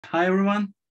Hi,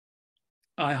 everyone.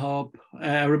 I hope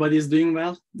everybody is doing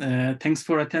well. Thanks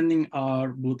for attending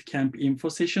our bootcamp info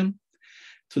session.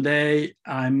 Today,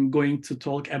 I'm going to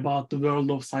talk about the world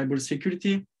of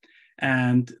cybersecurity,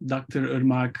 and Dr.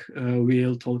 Irmak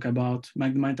will talk about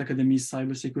Magnimind Academy's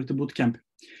Cybersecurity Bootcamp.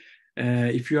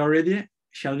 If you are ready,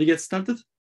 shall we get started?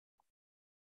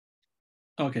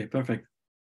 Okay, perfect.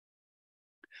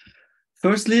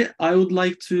 Firstly, I would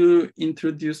like to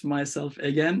introduce myself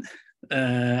again.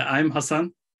 I'm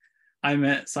Hassan. I'm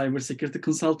a cybersecurity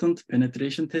consultant,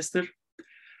 penetration tester.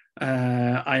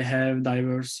 I have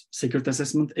diverse security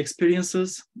assessment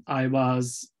experiences. I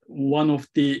was one of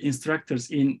the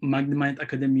instructors in Magnimind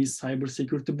Academy's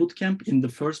Cybersecurity Bootcamp in the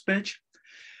first batch.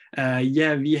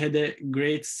 We had a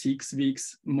great 6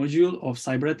 weeks module of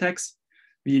cyber attacks.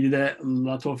 We did a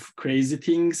lot of crazy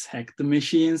things, hack the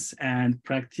machines, and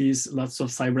practice lots of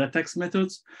cyber attacks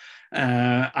methods.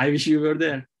 I wish you were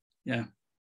there. Yeah.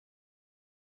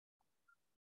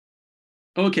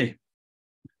 Okay.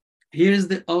 Here's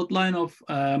the outline of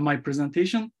my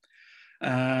presentation.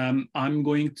 I'm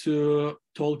going to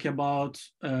talk about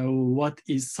what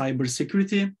is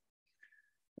cybersecurity,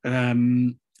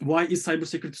 why is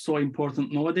cybersecurity so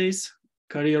important nowadays,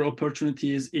 career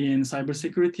opportunities in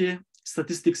cybersecurity,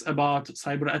 statistics about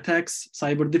cyber attacks,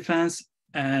 cyber defense,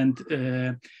 and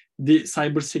the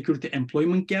cybersecurity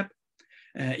employment gap.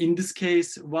 In this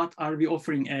case, what are we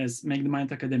offering as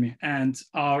Magnimind Academy and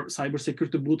our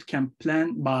cybersecurity bootcamp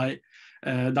plan by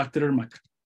Dr. Irmak.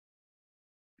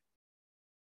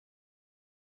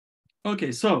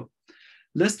 Okay, so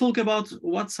let's talk about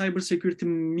what cybersecurity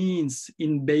means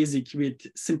in basic with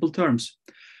simple terms.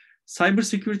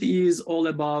 Cybersecurity is all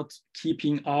about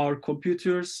keeping our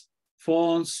computers,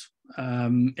 phones,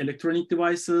 electronic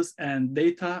devices, and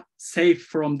data safe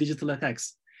from digital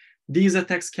attacks. These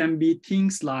attacks can be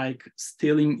things like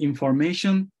stealing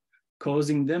information,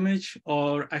 causing damage,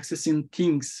 or accessing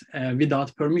things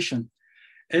without permission.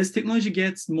 As technology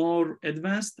gets more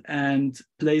advanced and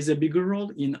plays a bigger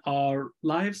role in our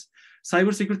lives,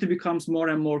 cybersecurity becomes more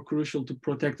and more crucial to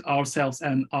protect ourselves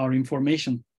and our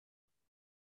information.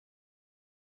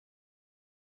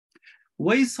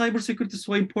 Why is cybersecurity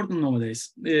so important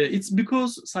nowadays? It's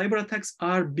because cyber attacks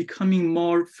are becoming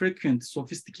more frequent,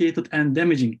 sophisticated, and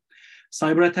damaging.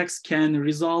 Cyber attacks can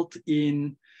result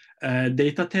in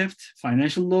data theft,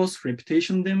 financial loss,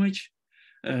 reputation damage,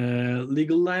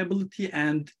 legal liability,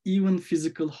 and even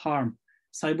physical harm.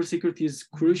 Cybersecurity is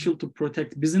crucial to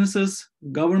protect businesses,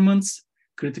 governments,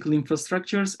 critical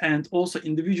infrastructures, and also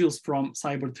individuals from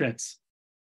cyber threats.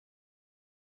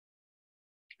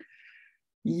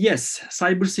 Yes,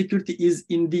 cybersecurity is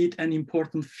indeed an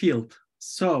important field.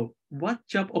 So, what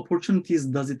job opportunities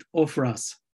does it offer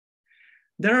us?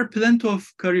 There are plenty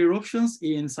of career options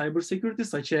in cybersecurity,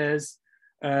 such as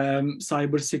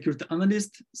cybersecurity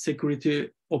analyst, security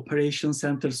operations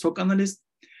center SOC analyst,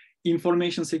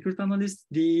 information security analyst.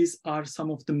 These are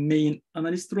some of the main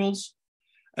analyst roles.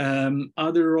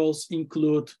 Other roles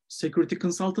include security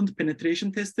consultant,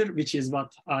 penetration tester, which is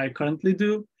what I currently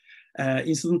do,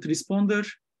 incident responder,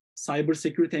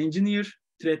 cybersecurity engineer,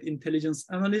 threat intelligence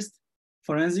analyst,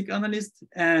 forensic analyst,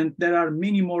 and there are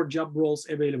many more job roles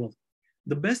available.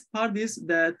 The best part is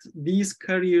that these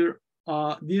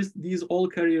all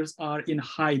careers are in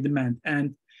high demand,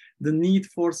 and the need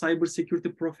for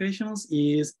cybersecurity professionals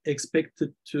is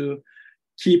expected to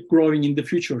keep growing in the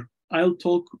future. I'll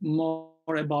talk more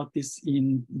about this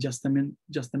in just a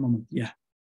moment. Yeah.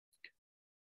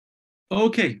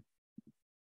 Okay.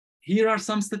 Here are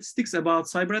some statistics about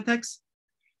cyber attacks.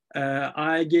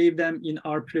 I gave them in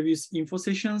our previous info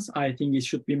sessions. I think it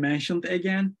should be mentioned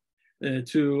again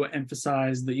to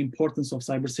emphasize the importance of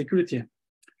cybersecurity.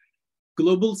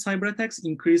 Global cyber attacks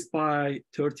increased by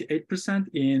 38%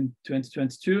 in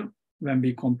 2022 when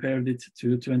we compared it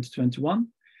to 2021.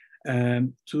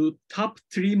 To top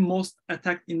 3 most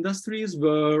attacked industries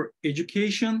were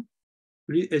education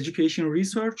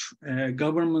research,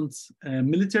 government,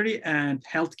 military, and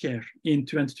healthcare in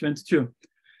 2022.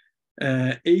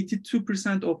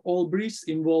 82% of all breaches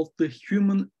involved the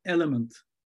human element.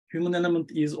 Human element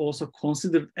is also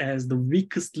considered as the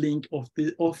weakest link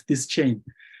of this chain.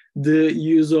 The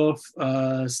use of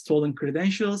stolen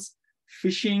credentials,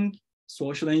 phishing,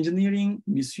 social engineering,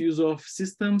 misuse of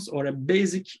systems, or a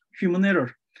basic human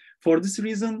error. For this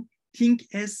reason, think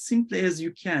as simply as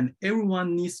you can.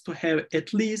 Everyone needs to have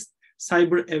at least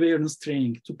cyber awareness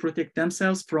training to protect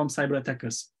themselves from cyber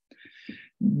attackers.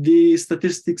 The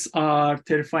statistics are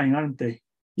terrifying, aren't they?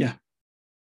 Yeah.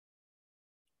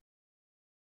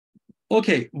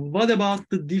 Okay, what about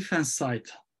the defense side?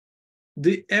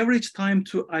 The average time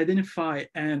to identify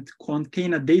and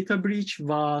contain a data breach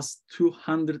was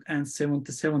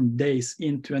 277 days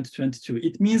in 2022.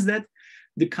 It means that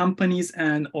the companies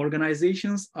and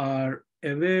organizations are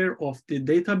aware of the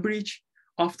data breach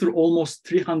after almost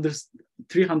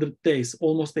 300 days,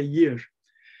 almost a year.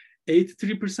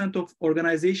 83% of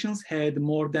organizations had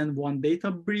more than one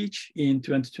data breach in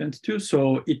 2022.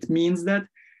 So it means that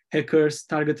hackers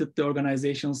targeted the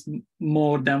organizations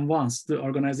more than once. The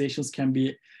organizations can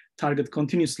be targeted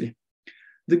continuously.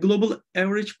 The global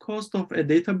average cost of a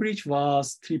data breach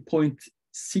was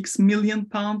 3.6 million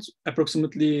pounds,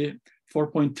 approximately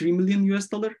 4.3 million US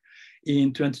dollar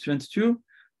in 2022.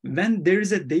 When there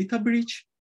is a data breach,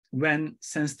 when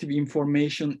sensitive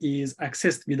information is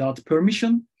accessed without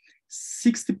permission,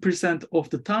 60% of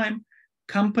the time,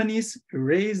 companies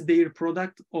raise their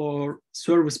product or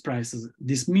service prices.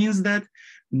 This means that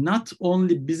not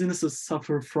only businesses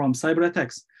suffer from cyber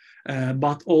attacks,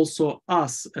 but also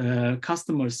us,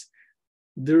 customers.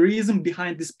 The reason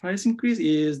behind this price increase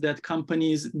is that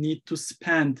companies need to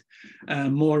spend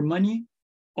more money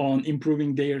on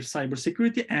improving their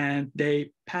cybersecurity, and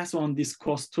they pass on this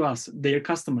cost to us, their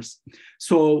customers.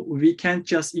 So we can't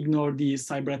just ignore these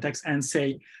cyber attacks and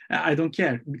say, I don't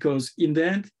care, because in the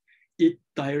end, it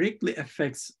directly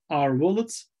affects our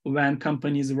wallets when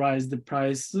companies raise the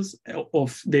prices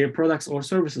of their products or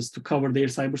services to cover their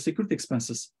cybersecurity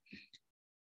expenses.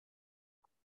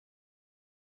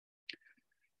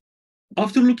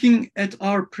 After looking at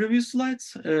our previous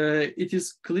slides, it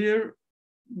is clear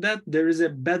that there is a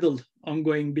battle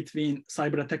ongoing between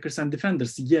cyber attackers and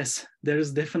defenders. Yes, there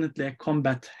is definitely a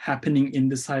combat happening in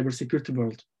the cybersecurity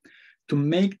world. To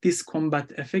make this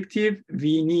combat effective,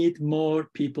 we need more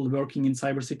people working in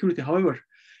cybersecurity. However,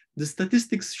 the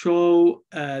statistics show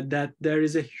that there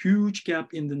is a huge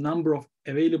gap in the number of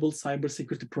available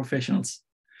cybersecurity professionals.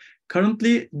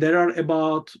 Currently, there are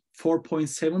about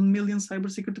 4.7 million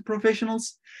cybersecurity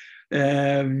professionals,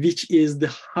 which is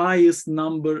the highest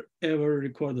number ever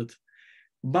recorded.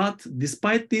 But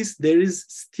despite this, there is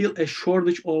still a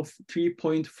shortage of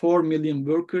 3.4 million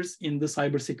workers in the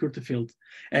cybersecurity field,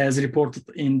 as reported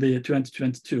in the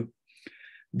 2022.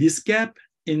 This gap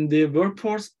in the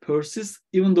workforce persists,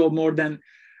 even though more than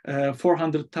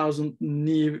 400,000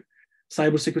 new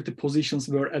cybersecurity positions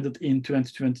were added in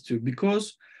 2022.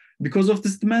 Because of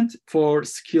this demand for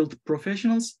skilled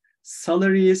professionals,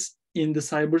 salaries in the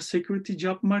cybersecurity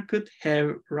job market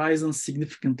have risen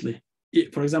significantly.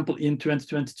 For example, in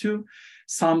 2022,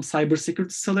 some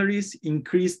cybersecurity salaries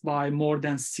increased by more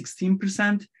than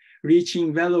 16%,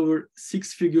 reaching well over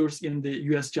 6 figures in the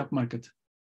US job market.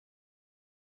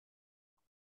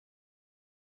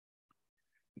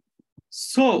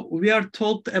 So we are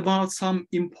told about some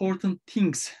important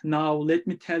things. Now, let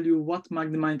me tell you what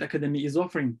Magnimind Academy is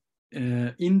offering.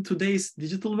 In today's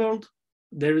digital world,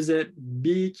 there is a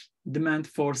big demand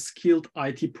for skilled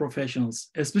IT professionals,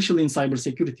 especially in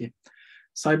cybersecurity.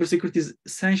 Cybersecurity is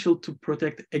essential to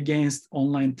protect against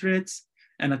online threats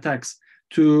and attacks.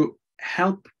 To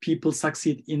help people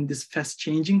succeed in this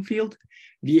fast-changing field,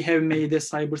 we have made a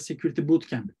Cybersecurity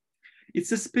Bootcamp.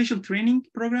 It's a special training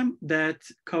program that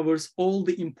covers all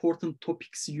the important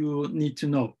topics you need to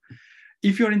know.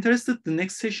 If you're interested, the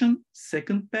next session,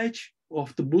 second batch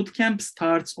of the bootcamp,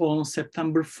 starts on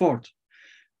September 4th.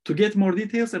 To get more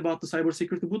details about the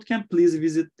Cybersecurity Bootcamp, please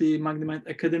visit the Magnimind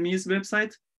Academy's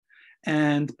website,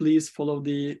 and please follow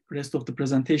the rest of the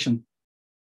presentation.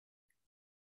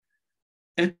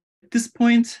 At this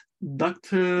point,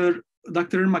 Dr.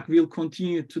 Irmak will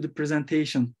continue to the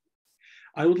presentation.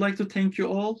 I would like to thank you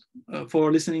all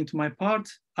for listening to my part.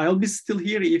 I'll be still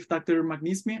here if Dr. Irmak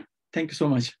needs me. Thank you so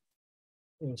much.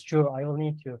 Sure, I will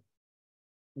need you,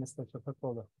 Mr.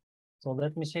 Çapakoğlu. So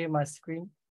let me share my screen.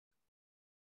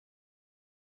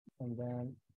 And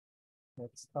then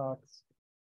let's start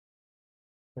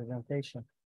presentation.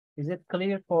 Is it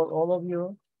clear for all of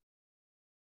you?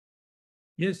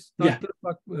 Yes, Yeah.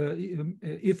 Dr.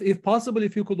 If possible,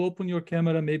 if you could open your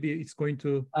camera, maybe it's going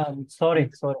to. Sorry.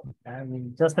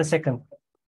 Just a second.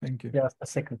 Thank you. Just a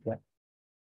second. Yeah.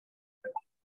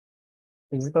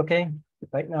 Is it okay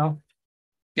right now?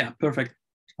 Yeah, perfect.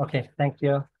 Okay, thank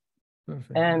you.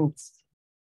 Perfect. And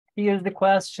here's the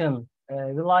question.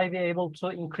 Will I be able to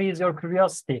increase your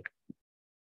curiosity?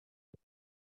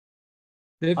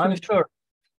 Definitely.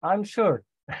 I'm sure.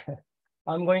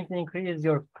 I'm going to increase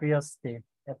your curiosity,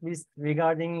 at least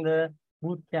regarding the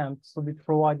bootcamps to be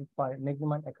provided by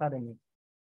Magnimind Academy.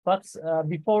 But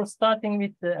before starting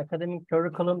with the academic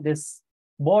curriculum, this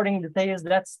boring details,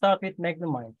 let's start with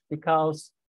Magnimind,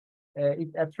 because it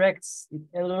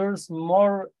allures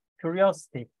more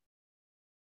curiosity.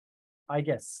 I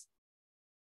guess.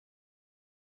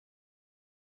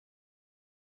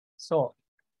 So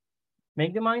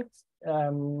Magnimind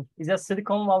is a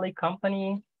Silicon Valley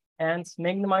company, and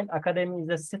Magnimind Academy is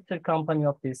a sister company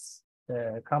of this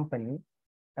company.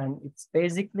 And it's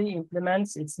basically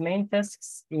implements its main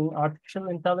tasks in artificial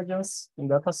intelligence, in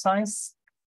data science,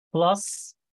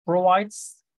 plus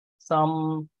provides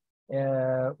some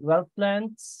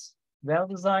well-planned,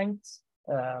 well-designed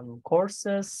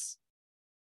courses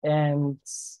and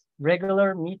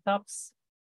regular meetups.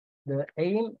 The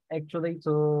aim actually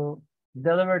to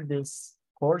deliver these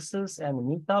courses and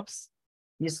meetups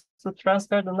is to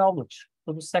transfer the knowledge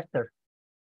to the sector.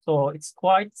 So it's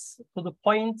quite to the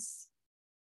point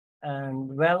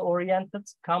and well-oriented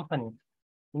company.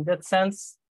 In that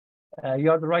sense, you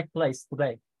are the right place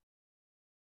today.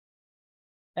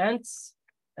 And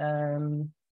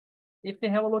if we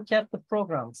have a look at the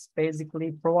programs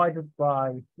basically provided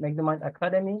by Magnimind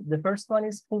Academy, the first one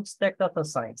is full stack data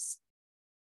science.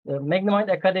 The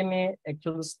Magnimind Academy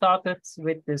actually started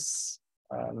with this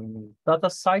data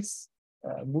science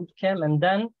bootcamp, and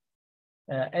then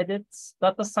added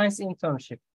data science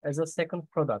internship as a second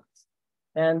product.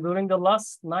 And during the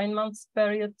last 9 months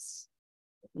periods,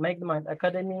 Magnimind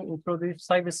Academy introduced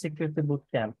Cybersecurity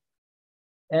Bootcamp.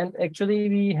 And actually,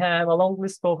 we have a long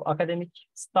list of academic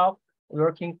staff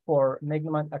working for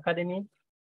Magnimind Academy.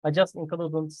 I just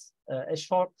included a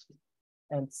short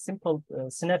and simple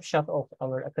snapshot of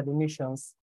our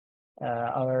academicians,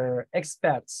 our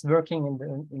experts working in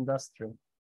the industry.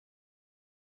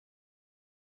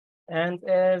 And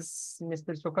as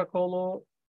Mr. Sokakolu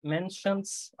mentioned,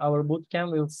 our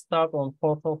bootcamp will start on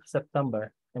 4th of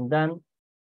September. And then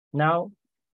now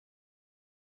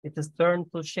it is turn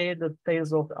to share the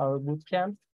details of our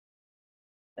bootcamp.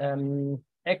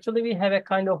 Actually, we have a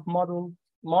kind of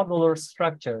modular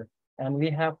structure, and we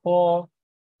have 4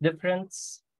 different,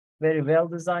 very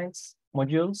well-designed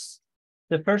modules.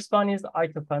 The first one is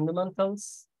IT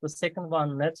fundamentals. The second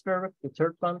one, network. The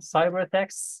third one, cyber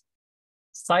attacks.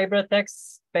 Cyber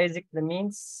attacks basically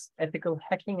means ethical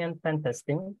hacking and pen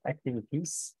testing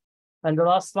activities. And the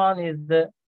last one is the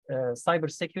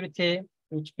cybersecurity,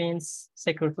 which means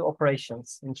security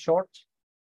operations in short.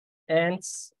 And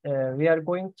we are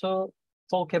going to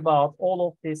talk about all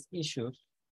of these issues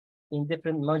in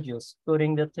different modules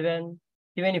during the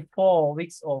 24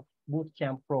 weeks of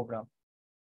bootcamp program.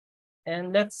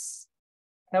 And let's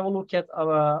have a look at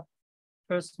our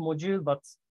first module, but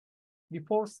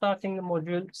before starting the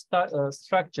module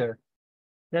structure,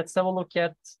 let's have a look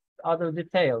at other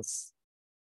details.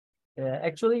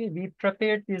 Actually, we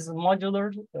prepared this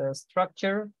modular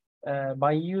structure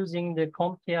by using the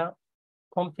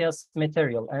CompTIA's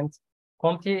material. And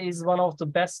CompTIA is one of the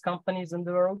best companies in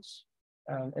the world,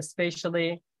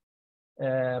 especially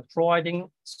providing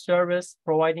service,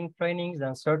 providing trainings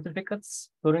and certificates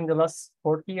during the last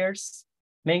 40 years.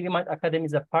 Magnimind Academy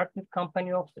is a partner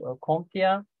company of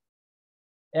CompTIA.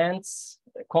 And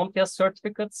CompTIA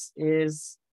certificates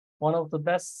is one of the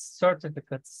best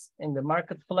certificates in the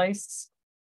marketplace.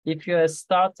 If you're a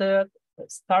starter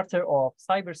of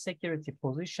cybersecurity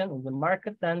position in the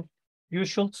market, then you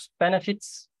should benefit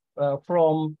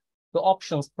from the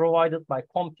options provided by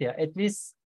CompTIA. At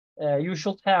least you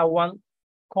should have one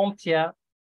CompTIA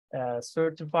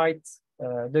certified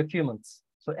document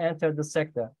to enter the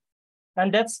sector.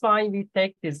 And that's why we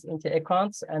take this into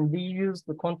account, and we use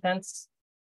the contents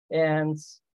and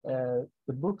the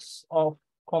books of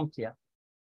CompTIA.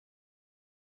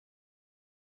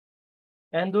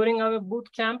 And during our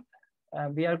bootcamp,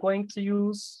 we are going to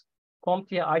use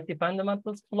CompTIA IT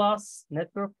Fundamentals Plus,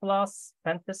 Network Plus,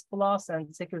 Pentest Plus,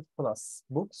 and Security Plus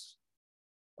books.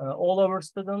 All our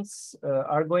students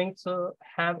are going to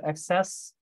have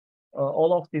access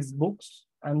all of these books,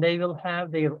 and they will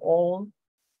have their own,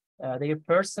 their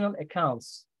personal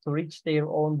accounts to reach their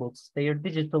own books, their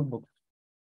digital books.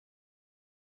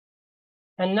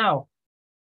 And now,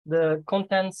 the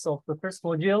contents of the first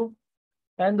module.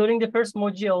 And during the first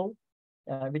module,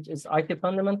 which is IT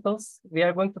fundamentals, we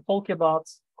are going to talk about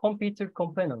computer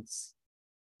components.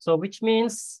 So which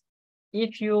means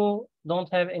if you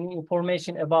don't have any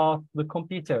information about the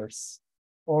computers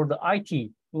or the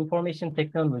IT, information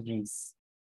technologies,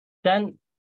 then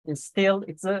it's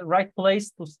a right place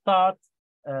to start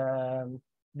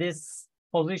this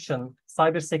position,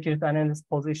 cybersecurity analyst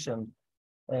position.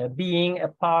 Being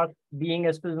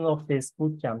a student of this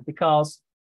bootcamp, because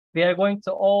we are going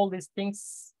to all these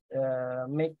things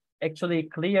make actually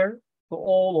clear to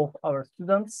all of our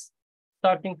students,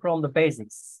 starting from the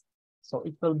basics. So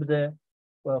it will be the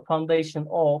foundation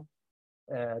of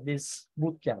this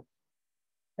bootcamp.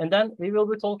 And then we will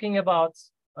be talking about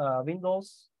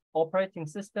Windows operating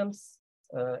systems,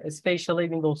 especially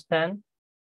Windows 10.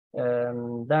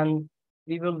 Then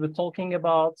we will be talking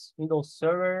about Windows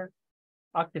Server,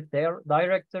 Active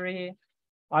Directory,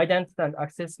 identity and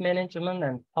access management,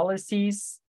 and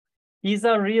policies. These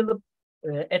are really,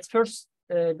 at first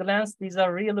glance, these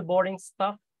are really boring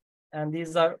stuff, and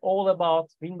these are all about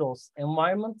Windows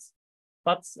environments.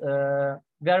 But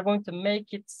we are going to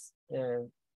make it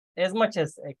as much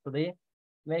as actually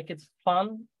make it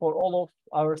fun for all of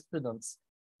our students.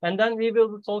 And then we will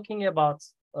be talking about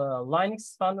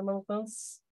Linux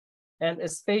fundamentals, and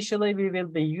especially we will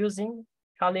be using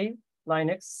Kali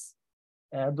Linux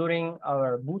during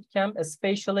our bootcamp,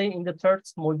 especially in the third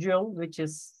module, which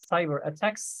is cyber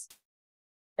attacks.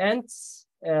 And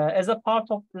as a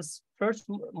part of this first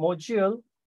module,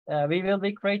 we will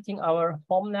be creating our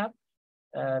home lab,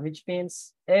 which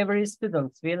means every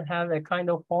student will have a kind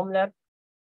of home lab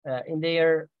in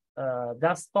their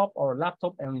desktop or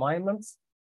laptop environments.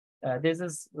 This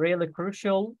is really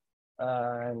crucial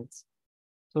and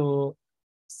to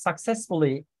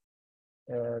successfully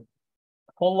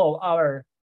follow our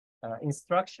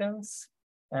instructions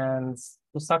and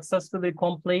to successfully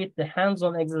complete the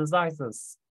hands-on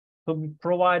exercises to be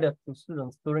provided to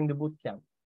students during the bootcamp.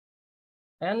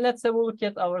 And let's have a look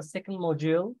at our second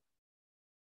module,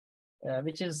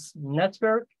 which is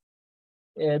network.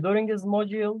 During these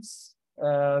modules,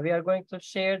 we are going to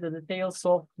share the details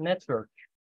of network,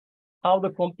 how the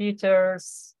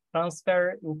computers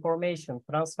transfer information,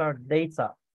 transfer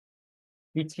data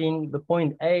between the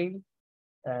point A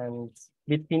and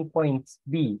between point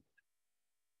B.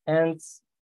 And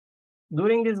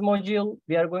during this module,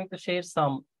 we are going to share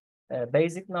some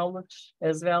basic knowledge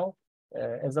as well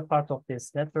as a part of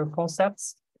this network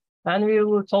concepts. And we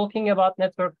will be talking about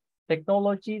network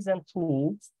technologies and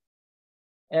tools.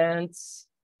 And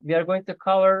we are going to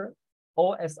cover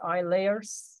OSI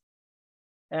layers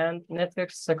and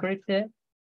network security.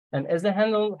 And as a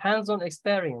hands-on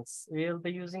experience, we will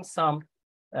be using some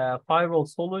firewall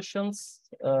solutions,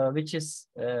 which is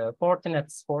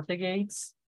Fortinet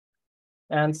FortiGates.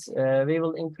 And we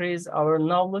will increase our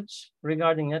knowledge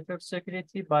regarding network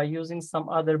security by using some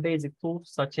other basic tools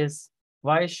such as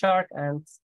Wireshark and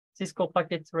Cisco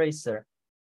Packet Tracer.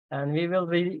 And we will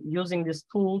be using these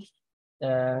tools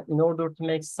in order to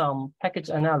make some package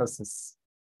analysis.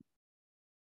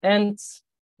 And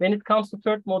when it comes to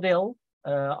third model,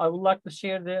 I would like to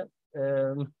share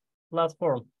the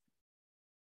platform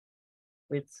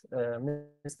with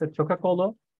Mr.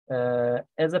 Chokakolo.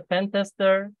 As a pen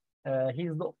tester,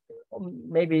 he's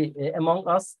maybe among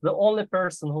us the only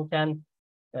person who can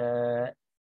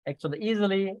actually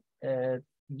easily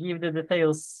give the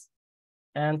details,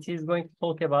 and he's going to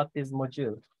talk about this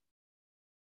module.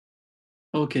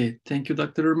 Okay, thank you,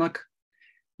 Dr. Irmak.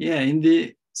 Yeah, in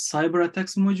the cyber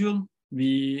attacks module,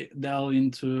 we delve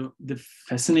into the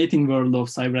fascinating world of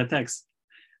cyber attacks.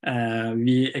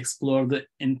 We explore the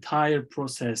entire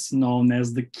process known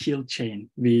as the kill chain,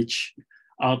 which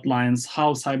outlines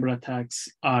how cyber attacks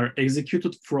are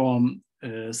executed from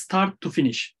start to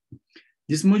finish.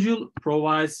 This module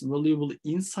provides valuable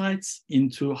insights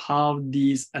into how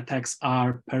these attacks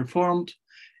are performed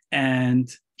and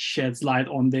sheds light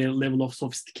on their level of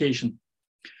sophistication.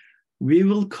 We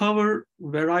will cover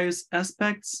various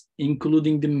aspects,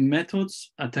 including the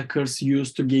methods attackers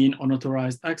use to gain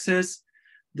unauthorized access,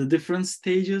 the different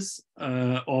stages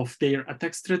of their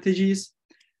attack strategies,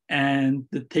 and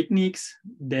the techniques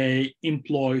they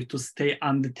employ to stay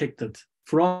undetected.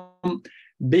 From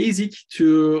basic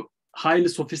to highly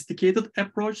sophisticated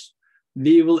approach,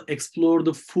 we will explore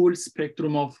the full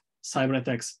spectrum of cyber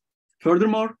attacks.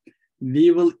 Furthermore,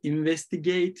 we will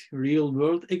investigate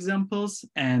real-world examples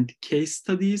and case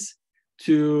studies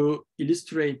to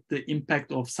illustrate the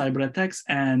impact of cyber attacks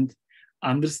and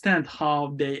understand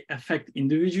how they affect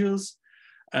individuals,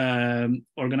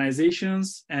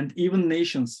 organizations, and even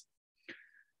nations.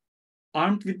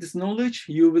 Armed with this knowledge,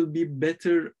 you will be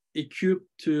better equipped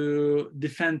to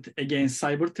defend against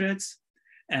cyber threats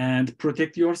and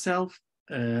protect yourself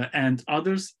and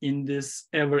others in this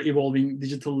ever-evolving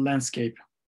digital landscape.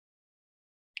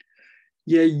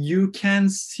 Yeah, you can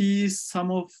see some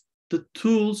of the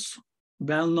tools,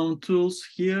 well-known tools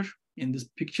here in this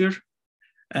picture.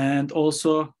 And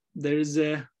also there is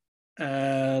a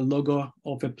logo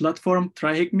of a platform,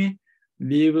 TryHackMe.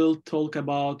 We will talk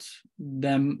about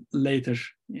them later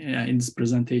in this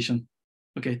presentation.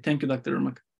 Okay, thank you, Dr.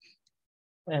 Irmak.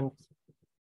 And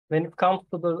when it comes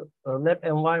to the lab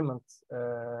environment,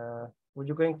 would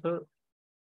you going to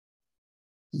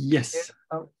Yes. share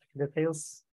some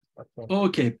details?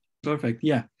 Okay, perfect.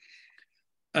 Yeah.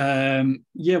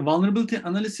 Yeah, vulnerability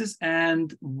analysis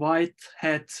and white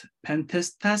hat pen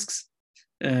test tasks.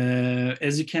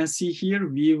 As you can see here,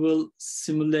 we will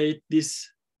simulate this.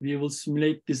 We will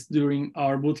simulate this during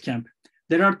our bootcamp.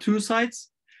 There are two sides.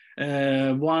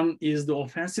 One is the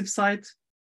offensive side,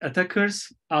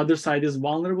 attackers. Other side is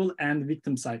vulnerable and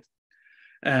victim side.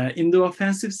 In the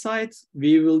offensive side,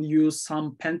 we will use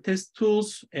some pen test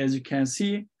tools, as you can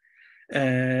see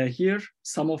here.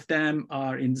 Some of them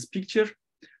are in this picture.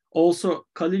 Also,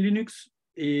 Kali Linux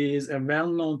is a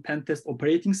well-known pen test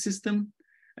operating system.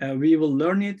 We will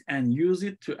learn it and use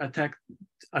it to attack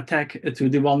to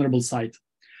the vulnerable side.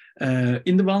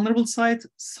 In the vulnerable side,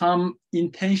 some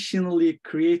intentionally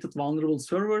created vulnerable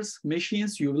servers,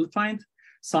 machines you will find,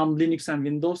 some Linux and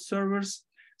Windows servers,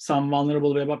 some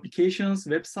vulnerable web applications,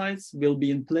 websites will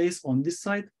be in place on this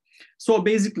side. So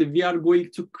basically, we are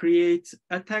going to create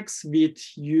attacks with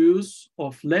use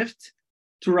of left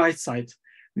to right side.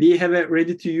 We have a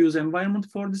ready-to-use environment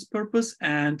for this purpose,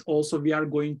 and also we are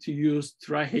going to use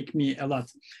try-hack-me a lot.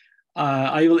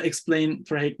 I will explain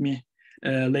try-hack-me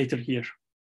later here.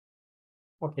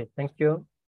 Okay, thank you.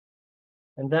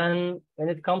 And then when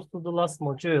it comes to the last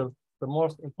module, the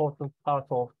most important part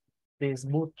of this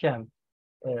bootcamp,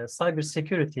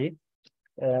 cybersecurity.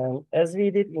 As we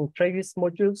did in previous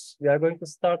modules, we are going to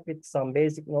start with some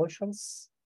basic notions.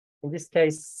 In this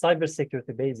case,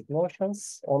 cybersecurity basic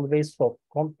notions on the basis of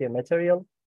CompTIA material,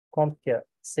 CompTIA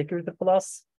Security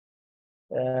Plus,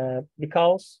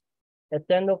 because at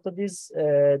the end of this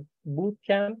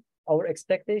bootcamp, our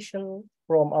expectation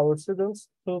from our students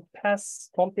to pass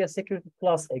CompTIA Security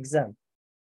Plus exam.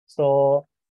 So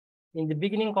in the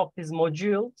beginning of this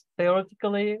module,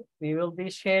 theoretically, we will be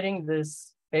sharing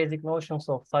this basic notions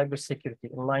of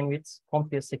cybersecurity in line with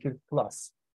CompTIA Security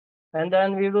Plus. And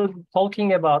then we will be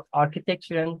talking about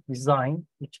architecture and design,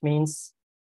 which means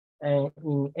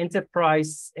in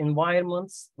enterprise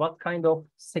environments, what kind of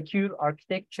secure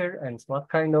architecture and what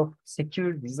kind of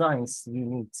secure designs we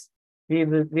need. We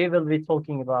will be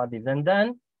talking about this. And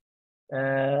then we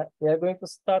are going to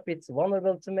start with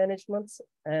vulnerability management,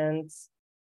 and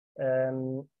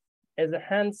as a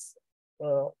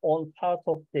hands-on part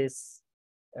of this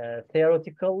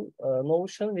theoretical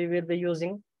notion, we will be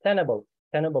using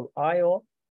Tenable.io,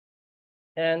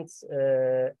 and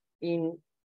in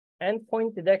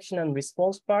endpoint detection and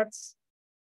response parts,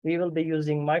 we will be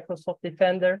using Microsoft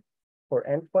Defender for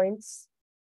endpoints.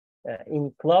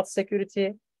 In cloud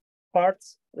security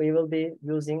parts, we will be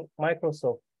using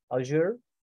Microsoft Azure.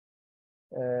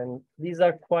 And these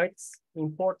are quite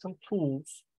important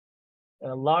tools,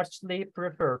 largely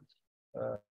preferred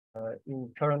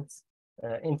in current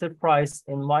enterprise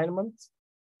environment.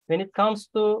 When it comes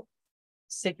to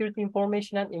security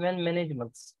information and event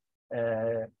management,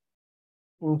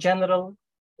 in general,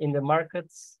 in the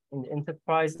markets, in the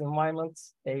enterprise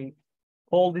environments, they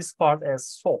call this part as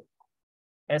SOC,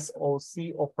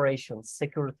 SOC operations,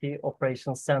 Security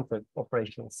Operations Center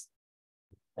operations.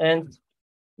 And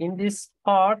in this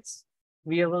part,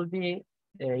 we will be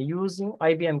using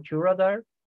IBM QRadar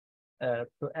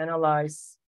to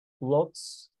analyze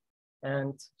logs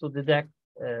and to detect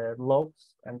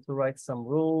logs and to write some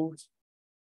rules,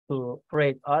 to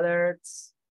create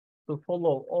alerts, to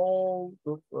follow all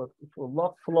the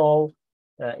log flow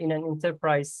in an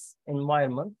enterprise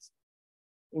environment.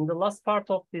 In the last part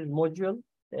of this module,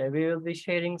 we will be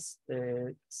sharing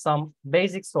some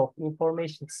basics of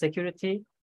information security.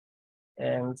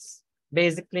 And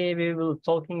basically, we will be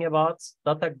talking about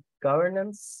data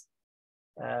governance,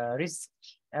 risk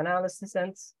analysis,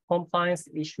 and compliance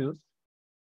issues.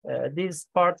 This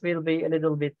part will be a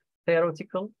little bit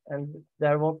theoretical, and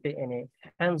there won't be any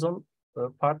hands-on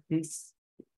part this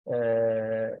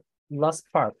last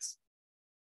part.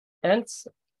 And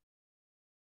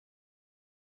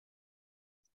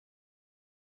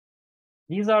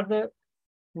these are the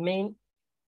main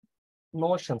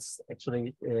notions,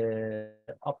 actually,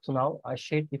 up to now I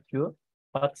shared with you.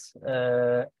 But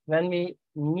when we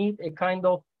need a kind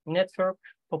of network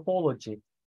topology,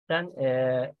 then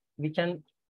we can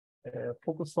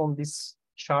focus on this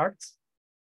chart.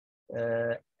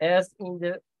 As in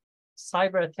the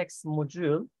cyber attacks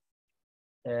module,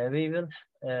 we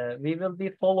will be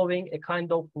following a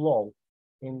kind of law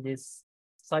in this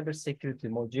cybersecurity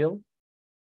module.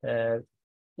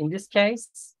 In this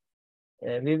case,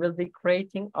 we will be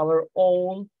creating our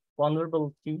own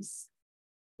vulnerabilities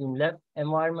in lab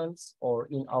environments or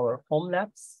in our home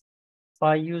labs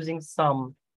by using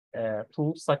some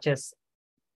tools such as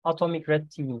Atomic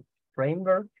Red Team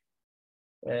framework.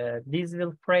 These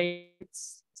will create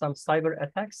some cyber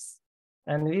attacks,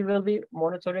 and we will be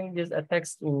monitoring these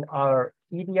attacks in our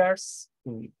EDRs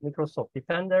in Microsoft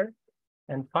Defender.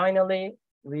 And finally,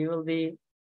 we will be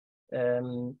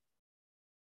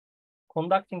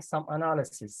conducting some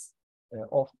analysis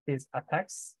of these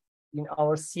attacks in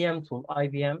our CM tool,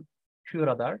 IBM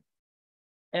QRadar.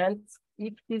 And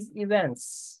if these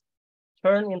events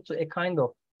turn into a kind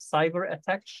of cyber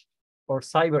attack or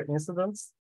cyber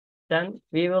incidents, then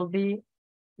we will be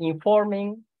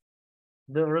informing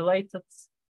the related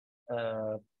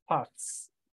parts,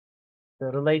 the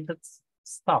related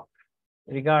stuff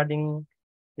regarding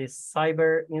this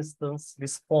cyber instance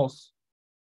response.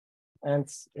 And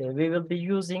we will be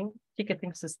using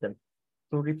ticketing system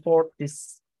to report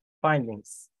these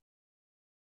findings.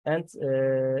 And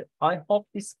I hope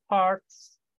this part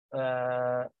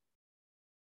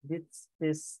did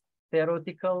this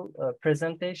theoretical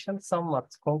presentation somewhat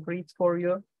concrete for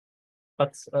you,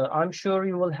 but I'm sure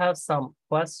you will have some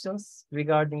questions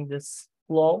regarding this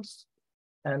flows,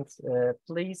 and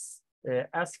please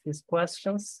ask these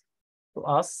questions to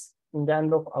us in the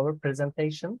end of our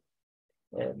presentation,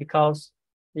 because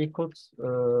we could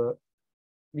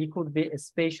be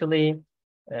especially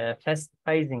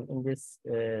fast-pacing in this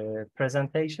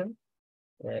presentation.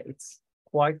 It's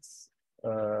quite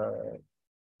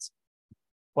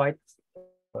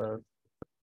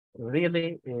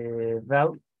really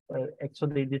well,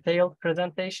 actually detailed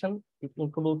presentation. It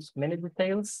includes many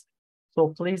details.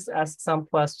 So please ask some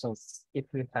questions if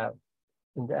you have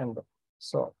in the end.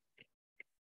 So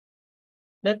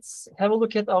let's have a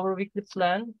look at our weekly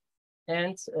plan.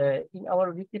 And in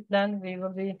our weekly plan, we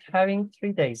will be having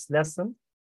 3 days lesson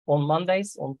on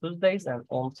Mondays, on Tuesdays, and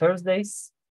on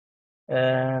Thursdays.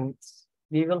 And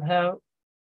we will have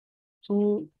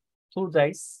two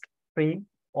days free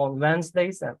on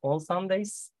Wednesdays and on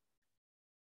Sundays.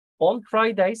 On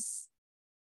Fridays,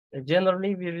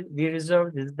 generally we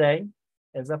reserve this day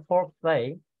as a fourth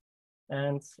day.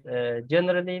 And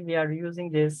generally we are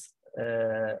using this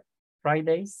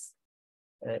Fridays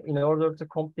in order to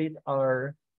complete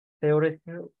our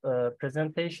theoretical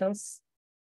presentations,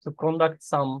 to conduct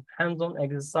some hands-on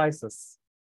exercises.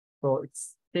 So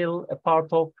it's still a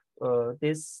part of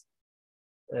this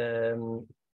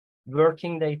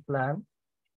working day plan.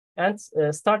 And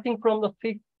starting from the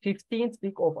 15th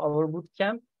week of our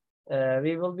bootcamp,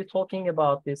 we will be talking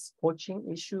about this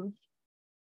coaching issue.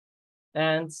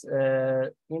 And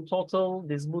in total,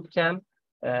 this bootcamp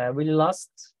will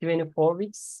last 24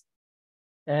 weeks.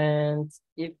 And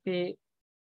if we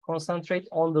concentrate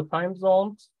on the time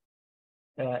zones,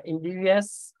 in the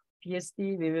US, PST,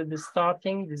 we will be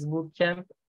starting this bootcamp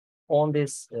on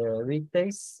these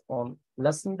weekdays, on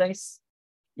lesson days,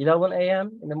 11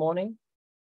 a.m. in the morning.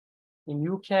 In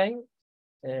UK,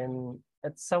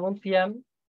 at 7 p.m.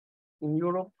 In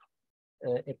Europe,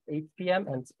 at 8 p.m.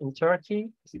 and in Turkey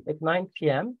at 9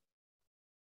 p.m.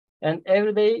 And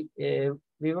every day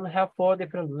we will have 4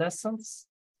 different lessons,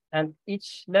 and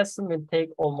each lesson will take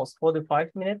almost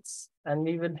 45 minutes, and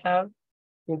we will have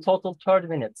in total 30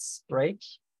 minutes break.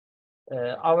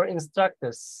 Our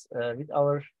instructors with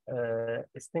our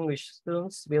distinguished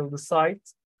students will decide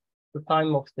the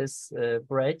time of this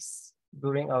breaks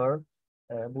during our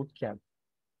bootcamp.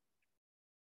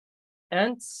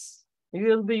 And we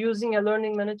will be using a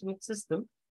learning management system.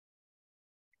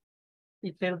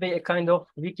 It will be a kind of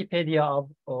Wikipedia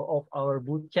of our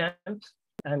bootcamp,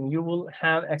 and you will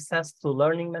have access to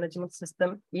learning management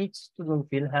system. Each student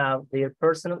will have their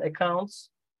personal accounts,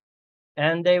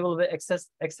 and they will be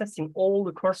accessing all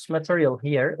the course material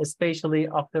here, especially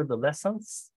after the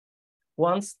lessons.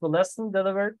 Once the lesson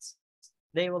delivered,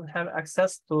 they will have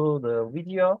access to the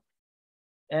video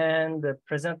and the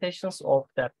presentations of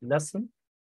that lesson.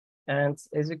 And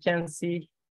as you can see,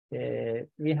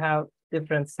 we have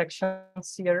different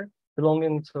sections here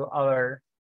belonging to our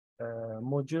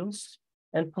modules.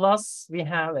 And plus, we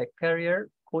have a career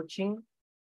coaching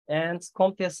and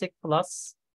CompTIA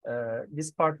Plus.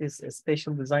 This part is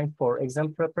especially designed for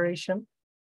exam preparation.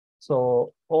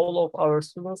 So all of our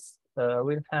students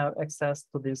will have access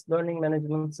to this learning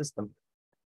management system.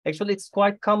 Actually, it's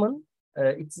quite common.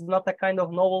 It's not a kind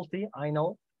of novelty, I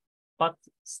know, but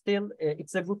still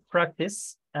it's a good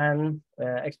practice. And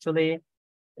actually,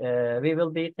 we will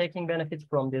be taking benefit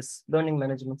from this learning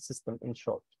management system in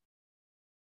short.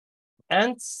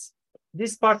 And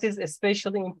this part is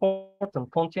especially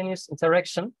important, continuous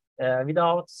interaction.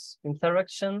 Without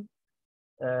interaction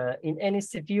in any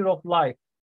sphere of life,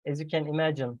 as you can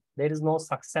imagine, there is no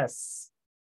success.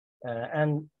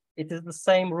 And it is the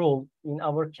same rule in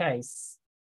our case.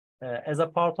 As a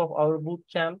part of our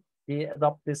bootcamp, we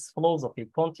adopt this philosophy,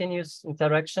 continuous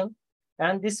interaction.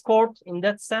 And Discord, in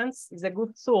that sense, is a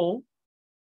good tool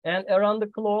And around the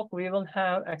clock, we will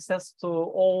have access to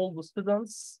all the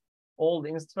students, all the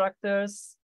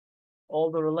instructors,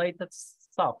 all the related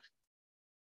stuff.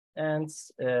 And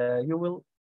you will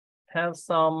have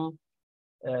some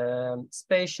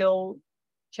special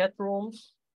chat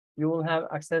rooms. You will have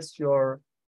access to your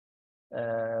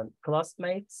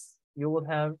classmates. You will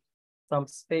have some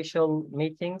special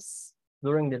meetings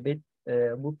during the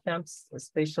boot camps,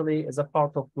 especially as a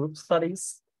part of group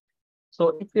studies.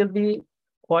 So it will be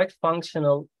quite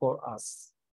functional for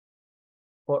us,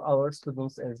 for our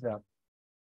students as well.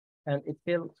 And it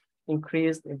will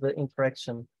increase the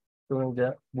interaction during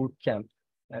the boot camp.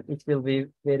 And it will be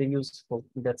very useful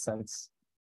in that sense.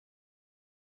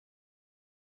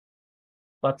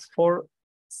 But for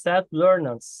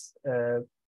self-learners,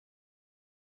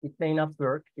 it may not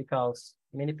work because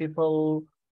many people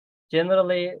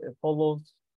generally follow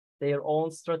their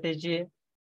own strategy.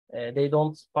 They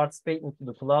don't participate into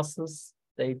the classes.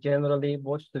 They generally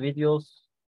watch the videos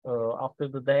after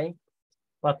the day,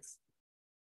 but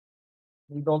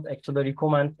we don't actually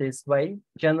recommend this way.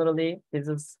 Generally, this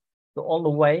is the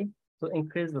only way to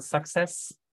increase the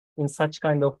success in such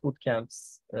kind of boot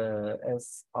camps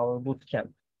as our boot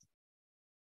camp.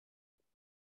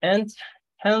 And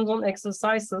hands-on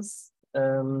exercises.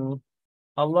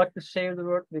 I would like to share the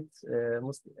word with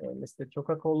Mr.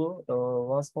 Chokakolu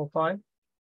once more time,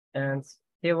 and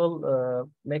he will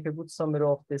make a good summary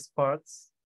of these parts.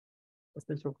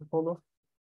 Mr. Chokakolu.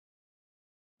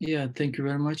 Yeah, thank you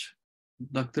very much,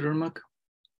 Dr. Irmak.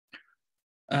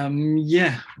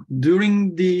 Yeah,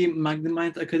 during the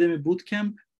Magnimind Academy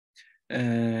Bootcamp,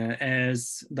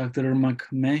 as Dr. Irmak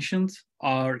mentioned,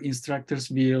 our instructors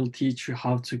will teach you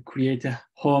how to create a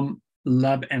home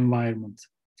lab environment.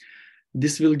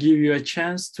 This will give you a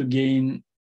chance to gain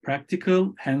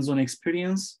practical hands-on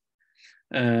experience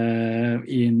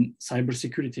in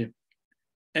cybersecurity.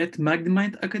 At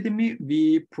Magnimind Academy,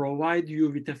 we provide you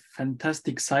with a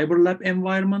fantastic cyber lab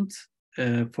environment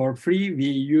for free. We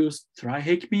use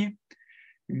TryHackMe.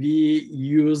 We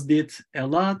used it a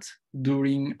lot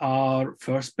during our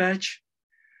first batch,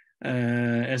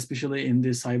 especially in the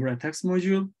cyber attacks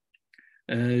module.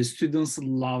 Students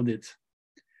loved it.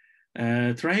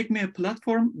 TryHackMe, a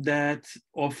platform that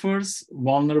offers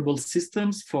vulnerable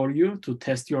systems for you to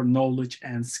test your knowledge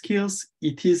and skills.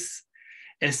 It is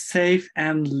a safe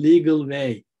and legal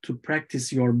way to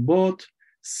practice your both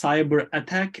cyber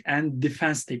attack and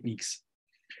defense techniques.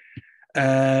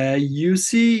 You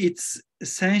see, it's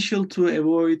essential to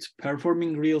avoid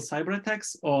performing real cyber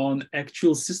attacks on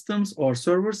actual systems or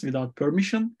servers without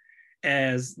permission,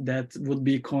 as that would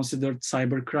be considered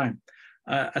cybercrime.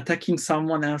 Attacking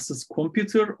someone else's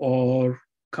computer or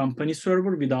company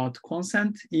server without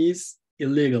consent is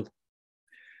illegal.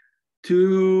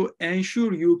 To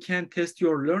ensure you can test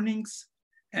your learnings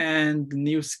and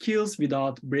new skills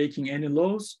without breaking any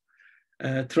laws,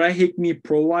 TryHackMe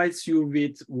provides you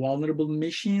with vulnerable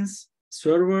machines,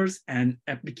 servers, and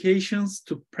applications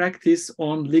to practice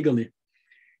on legally.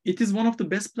 It is one of the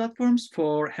best platforms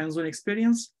for hands-on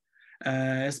experience,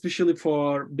 especially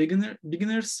for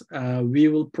beginners. We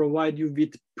will provide you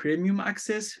with premium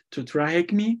access to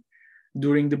TryHackMe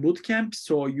during the bootcamp,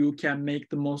 so you can make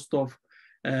the most of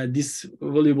this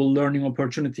valuable learning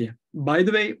opportunity. By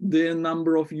the way, the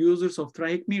number of users of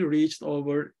TryHackMe reached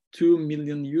over 2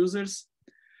 million users,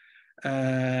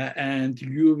 and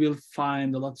you will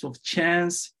find lots of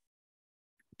chance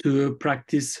to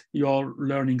practice your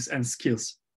learnings and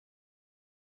skills.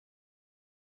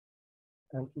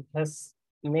 And it has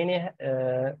many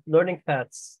learning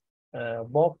paths,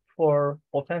 both for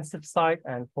offensive side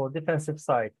and for defensive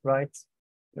side, right,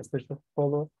 Mr.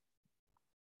 Chokakolu?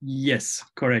 Yes,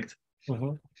 correct.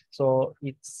 Mm-hmm. So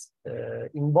it's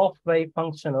in both way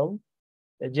functional.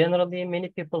 Generally, many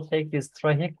people take this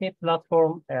TryHackMe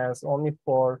platform as only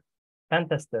for pen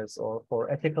testers or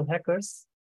for ethical hackers.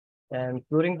 And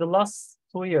during the last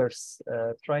 2 years,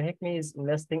 TryHackMe is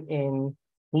investing in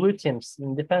blue teams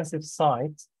in defensive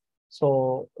side.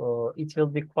 So it will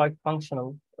be quite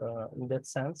functional in that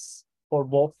sense for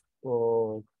both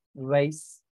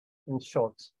ways, in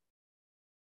short.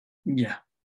 Yeah.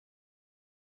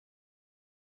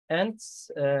 And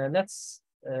let's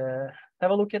have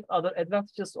a look at other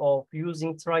advantages of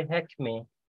using TryHackMe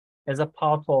as a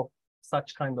part of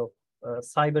such kind of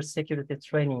cybersecurity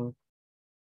training.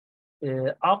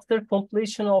 After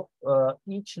completion of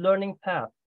each learning path,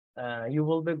 you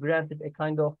will be granted a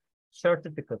kind of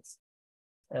certificate.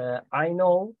 I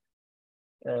know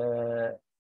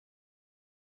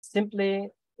simply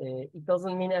it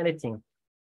doesn't mean anything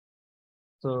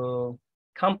to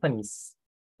companies,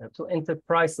 to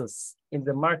enterprises in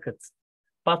the market,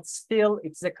 but still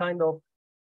it's a kind of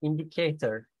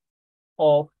indicator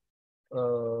of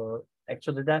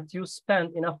actually that you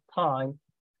spend enough time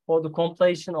for the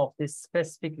completion of this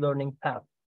specific learning path.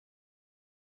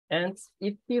 And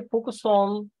if we focus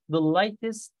on the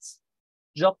latest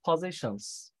job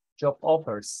positions, job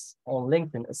offers on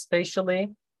LinkedIn, especially,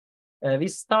 we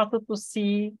started to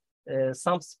see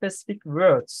some specific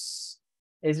words.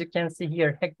 As you can see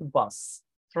here, Hack the Bus,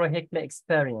 Hack the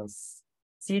Experience,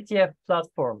 CTF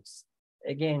platforms,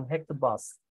 again, Hack the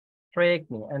Bus, Hack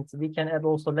Me, and we can add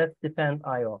also Let's Defend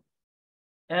IO.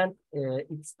 And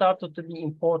it started to be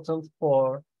important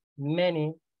for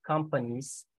many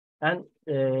companies. And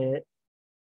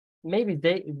maybe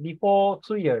before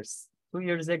 2 years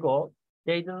ago,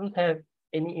 they didn't have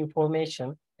any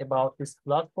information about these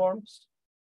platforms,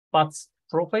 but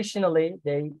professionally,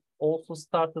 they also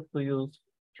started to use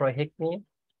TryHackMe.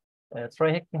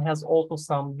 TryHackMe has also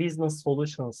some business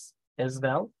solutions as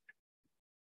well.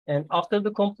 And after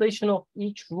the completion of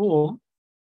each room,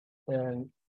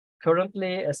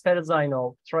 currently, as far as I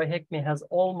know, TryHackMe has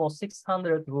almost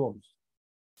 600 rooms,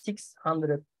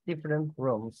 600 different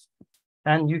rooms.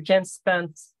 And you can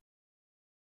spend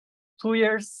 2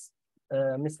 years,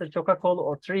 Mr. Coca-Cola,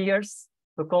 or 3 years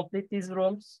to complete these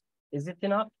rooms. Is it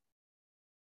enough?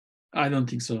 I don't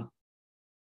think so.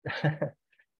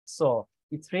 So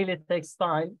it really takes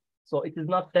time. So it is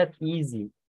not that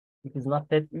easy. It is not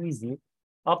that easy.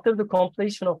 After the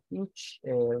completion of each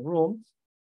room,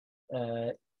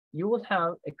 you will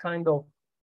have a kind of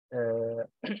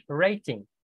rating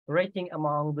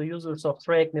among the users of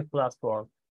TryHackMe platform.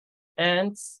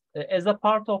 And as a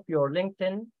part of your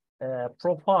LinkedIn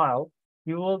profile,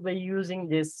 you will be using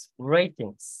these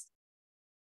ratings.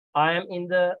 I am in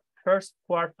the first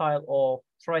quartile of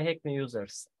TryHackMe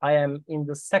users. I am in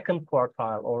the second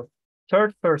quartile or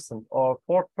third person or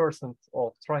fourth person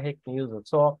of TryHackMe users.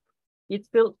 So it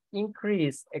will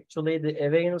increase actually the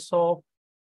awareness of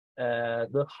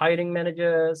the hiring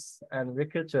managers and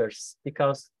recruiters,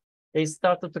 because they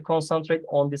started to concentrate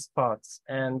on these parts,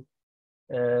 and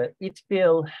it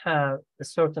will have a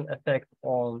certain effect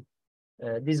on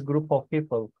this group of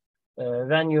people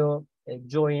when you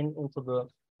join into the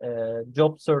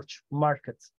job search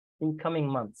market in coming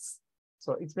months.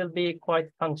 So it will be quite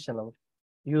functional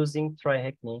using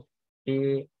TryHackMe,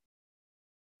 be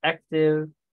active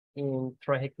in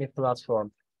TryHackMe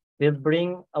platform. Will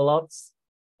bring a lot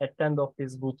at the end of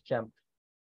this bootcamp.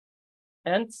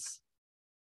 And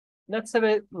let's have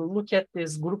a look at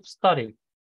this group study.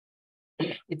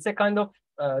 It's a kind of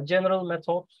general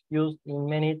method used in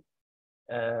many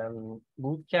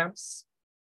bootcamps,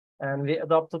 and we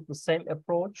adopted the same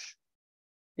approach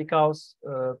because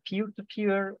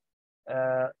peer-to-peer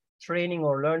training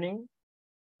or learning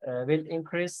will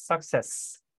increase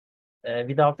success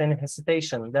without any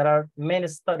hesitation. There are many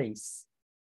studies,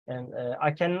 and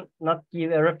I cannot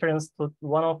give a reference to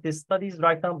one of these studies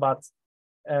right now, but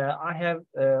I have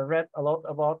read a lot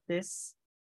about this.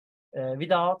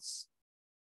 Without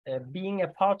being a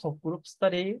part of group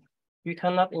study, you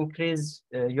cannot increase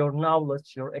your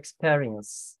knowledge, your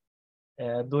experience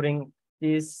during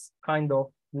these kind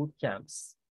of boot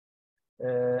camps.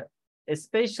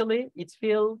 Especially, it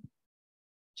will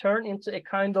turn into a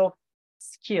kind of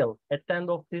skill at the end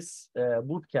of this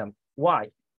boot camp. Why?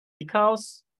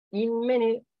 Because in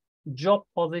many job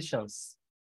positions,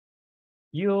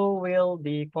 you will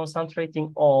be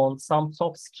concentrating on some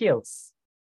soft skills,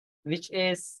 which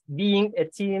is being a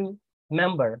team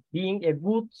member, being a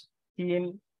good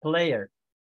team player.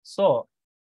 So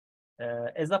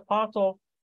as a part of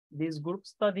these group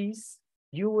studies,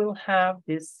 you will have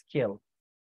this skill.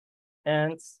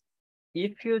 And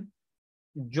if you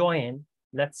join,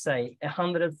 let's say,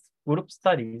 100 group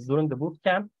studies during the boot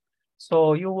camp,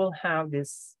 so you will have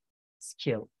this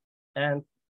skill. And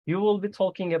you will be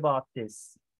talking about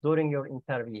this during your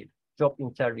interview, job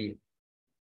interview.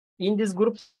 In these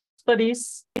group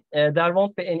studies, there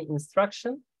won't be any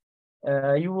instruction.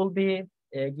 You will be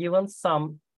given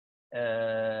some,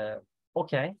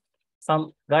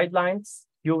 some guidelines.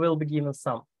 You will be given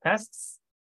some tasks,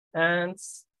 and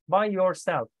by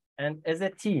yourself and as a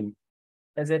team,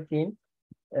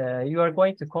 you are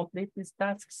going to complete these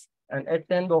tasks. And at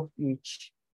the end of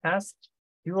each task,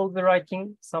 you will be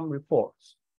writing some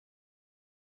reports.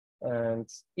 And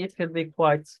it will be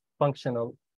quite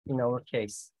functional in our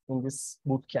case, in this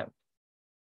bootcamp.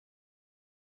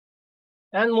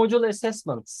 And module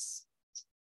assessments.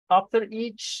 After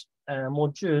each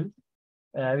module,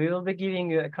 we will be giving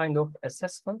you a kind of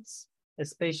assessments,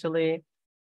 especially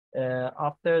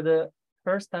after the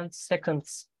first and second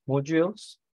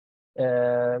modules.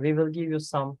 We will give you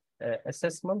some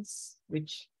assessments,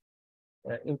 which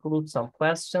include some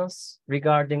questions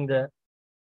regarding the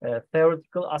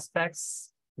theoretical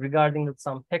aspects, regarding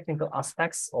some technical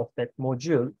aspects of that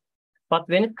module. But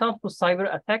when it comes to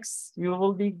cyber attacks, you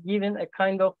will be given a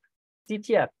kind of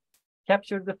CTF,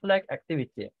 capture the flag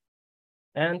activity.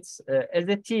 And as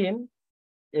a team,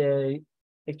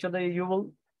 actually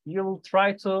you will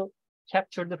try to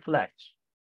capture the flag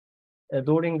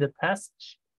during the task,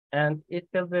 and it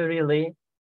will be really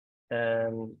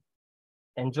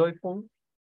enjoyable,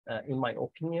 in my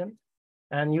opinion,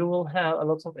 and you will have a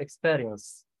lot of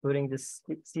experience during this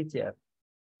CTF.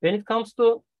 When it comes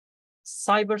to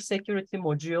cybersecurity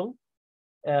module,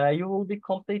 you will be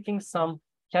completing some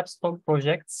capstone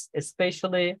projects,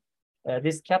 especially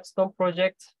this capstone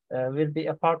project will be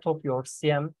a part of your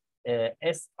SIEM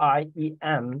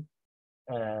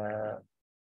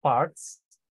parts.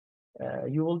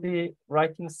 You will be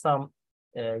writing some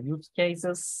use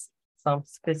cases, some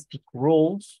specific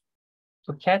rules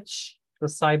to catch the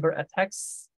cyber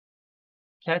attacks,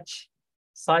 catch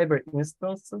cyber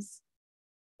instances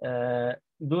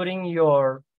during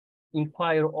your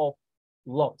inquiry of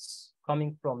logs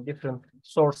coming from different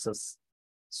sources.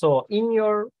 So in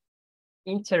your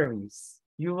interviews,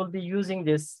 you will be using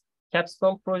this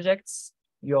capstone projects,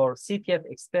 your CTF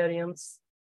experience.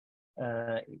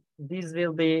 These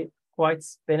will be quite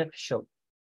beneficial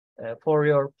for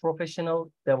your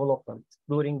professional development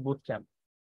during bootcamp.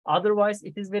 Otherwise,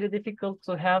 it is very difficult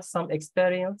to have some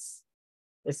experience,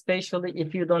 especially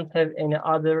if you don't have any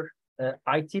other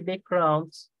IT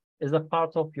background as a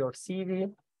part of your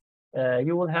CV.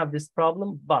 You will have this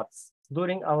problem, but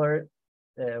during our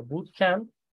bootcamp,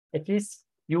 at least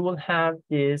you will have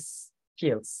these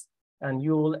skills, and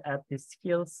you will add these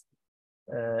skills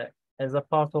as a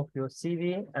part of your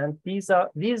CV, and these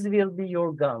will be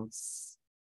your guns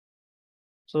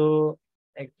to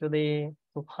actually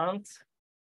to hunt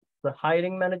the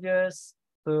hiring managers,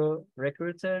 to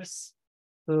recruiters,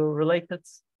 to related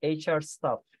HR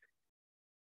staff.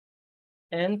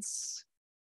 And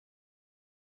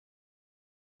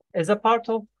as a part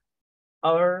of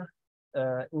our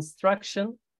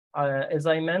instruction, as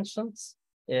I mentioned,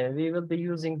 we will be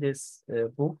using these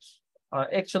books.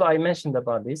 Actually, I mentioned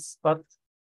about this, but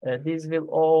these will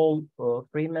all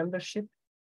free membership,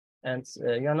 and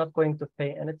you're not going to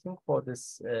pay anything for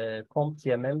this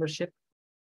CompTIA membership.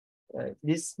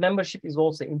 This membership is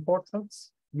also important.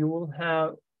 You will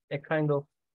have a kind of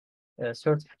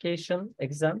certification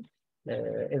exam,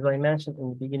 as I mentioned in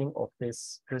the beginning of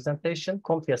this presentation,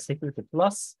 CompTIA Security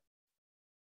Plus.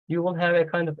 You will have a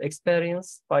kind of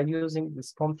experience by using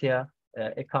this CompTIA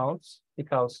accounts,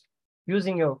 because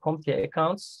using your CompTIA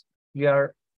accounts, you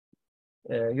are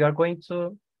going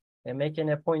to make an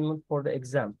appointment for the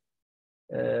exam.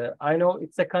 I know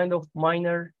it's a kind of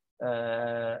minor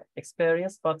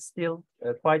experience, but still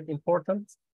quite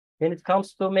important. When it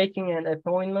comes to making an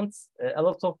appointment, a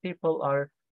lot of people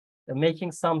are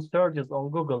making some searches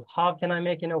on Google. How can I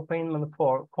make an appointment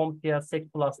for CompTIA Sec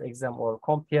Plus exam or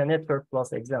CompTIA Network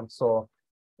Plus exam? So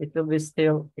it will be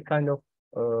still a kind of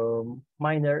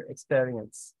minor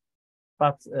experience.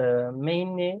 But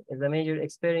mainly, as a major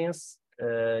experience,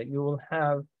 you will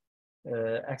have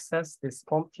access this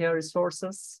CompTIA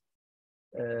resources,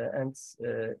 and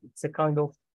it's a kind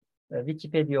of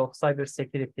Wikipedia of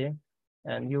cybersecurity,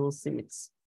 and you will see it,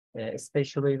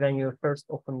 especially when you first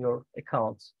open your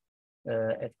account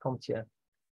at CompTIA.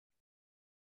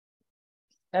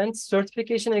 And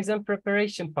certification exam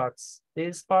preparation parts.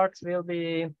 This part will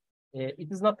be,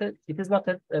 it is not a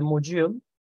module.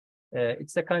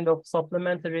 It's a kind of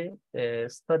supplementary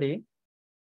study.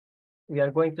 We are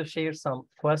going to share some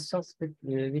questions with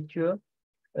you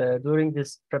during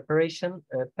this preparation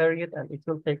period, and it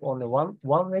will take only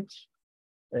one week,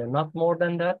 not more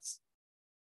than that.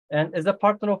 And as a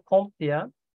partner of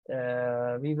CompTIA,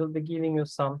 we will be giving you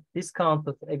some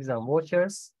discounted exam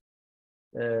vouchers.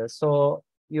 So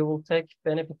you will take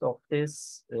benefit of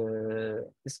this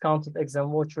discounted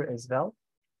exam voucher as well.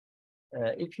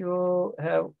 If you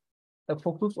have a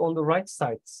focus on the right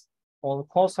side on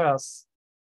Coursera's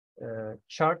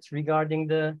chart regarding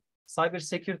the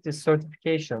cybersecurity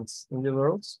certifications in the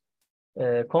world,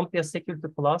 CompTIA Security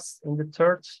Plus in the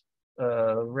third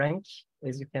rank,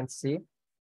 as you can see.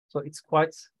 So it's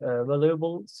quite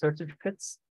valuable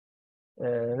certificates.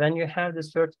 When you have the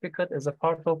certificate as a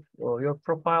part of your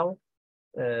profile,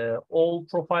 all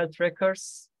profile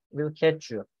trackers will catch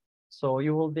you. So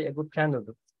you will be a good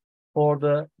candidate for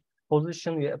the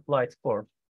position you applied for.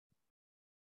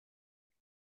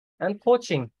 And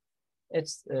coaching.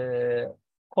 It's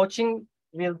coaching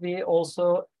will be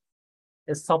also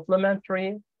a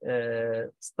supplementary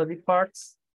study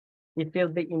parts. It will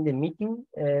be in the meeting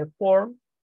form.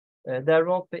 There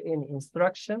won't be any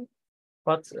instruction,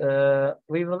 but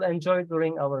we will enjoy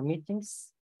during our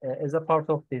meetings as a part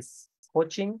of this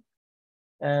coaching.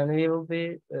 And we will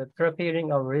be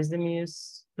preparing our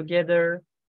resumes together.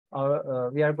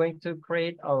 We are going to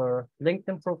create our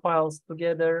LinkedIn profiles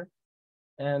together.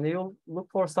 And we will look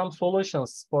for some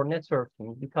solutions for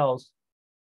networking, because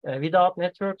without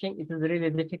networking, it is really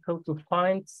difficult to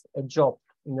find a job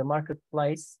in the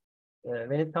marketplace.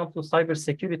 When it comes to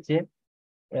cybersecurity,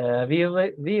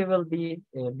 we will be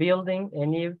building a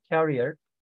new career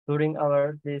during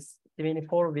this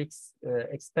 24 weeks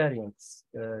experience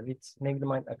with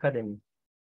Magnimind Academy.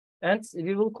 And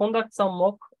we will conduct some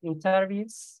mock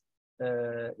interviews.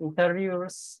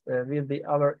 Interviewers will be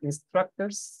our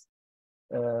instructors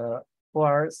who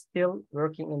are still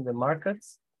working in the market.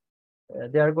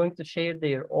 They are going to share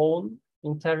their own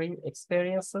interview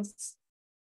experiences,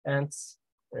 and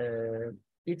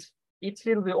it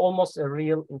will be almost a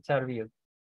real interview.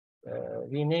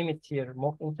 We name it here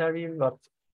mock interview, but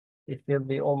it will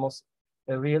be almost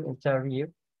a real interview.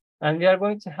 And we are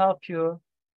going to help you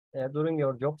during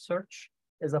your job search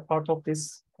as a part of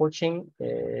this coaching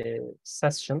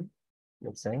session,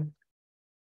 let's say.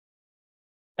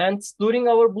 And during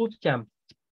our bootcamp,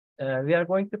 we are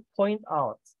going to point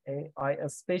out, I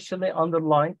especially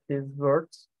underlined these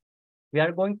words, we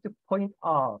are going to point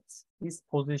out these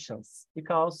positions,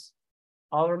 because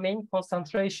our main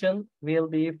concentration will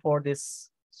be for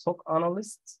this SOC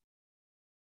analyst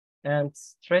and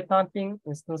threat hunting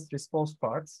instance response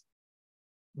parts.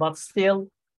 But still,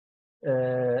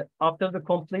 after the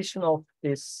completion of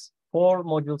this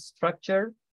 4-module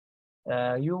structure,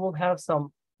 you will have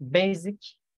some basic,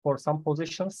 for some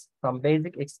positions, some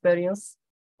basic experience,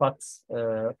 but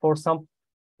for some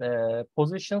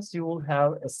positions, you will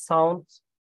have a sound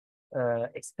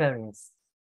experience.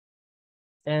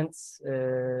 And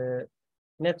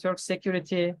network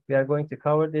security, we are going to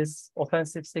cover this: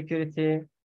 offensive security,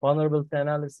 vulnerability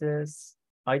analysis,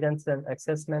 identity and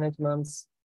access management,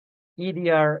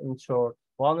 EDR in short,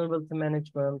 vulnerability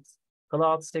management,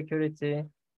 cloud security,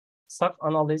 SOC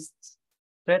analyst,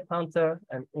 threat hunter,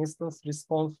 and instance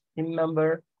response team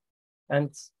member, and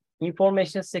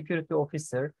information security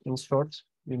officer, in short,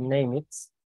 we name it.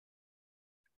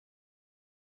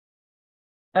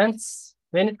 And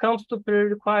when it comes to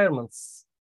pre-requirements,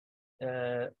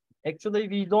 actually,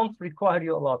 we don't require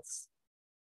you a lot.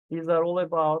 These are all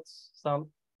about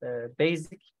some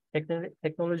basic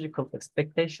technological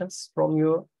expectations from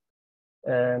you.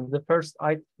 And the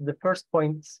first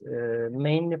point,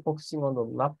 mainly focusing on the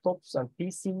laptops and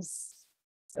PCs,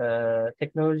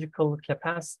 technological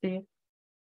capacity.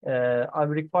 Our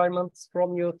requirements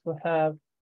from you to have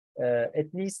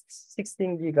at least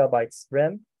 16 gigabytes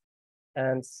RAM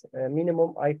and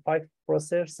minimum i5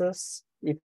 processors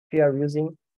if you are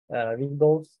using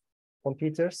Windows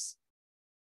computers.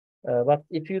 But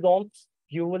if you don't,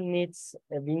 you will need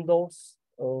a Windows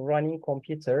running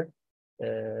computer.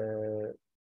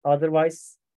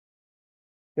 Otherwise,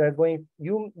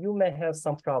 you may have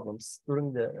some problems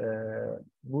during the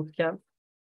bootcamp.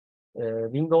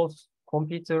 Windows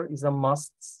computer is a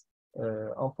must.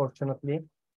 Unfortunately,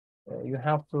 you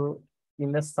have to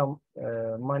invest some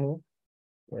money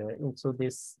into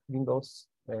these Windows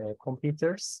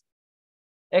computers.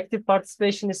 Active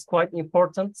participation is quite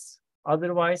important.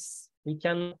 Otherwise, we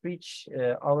cannot reach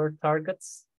our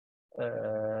targets.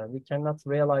 We cannot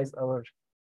realize our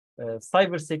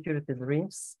cybersecurity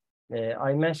dreams.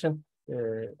 I mentioned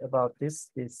about this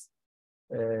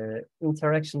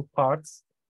interaction parts.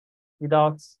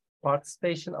 Without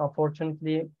participation,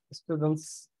 unfortunately,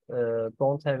 students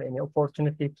don't have any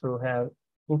opportunity to have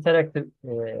interactive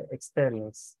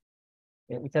experience.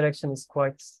 Interaction is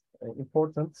quite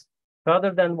important.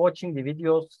 Rather than watching the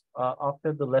videos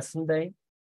after the lesson day,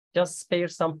 just spare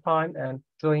some time and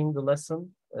join the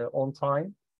lesson on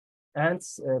time, and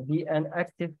be an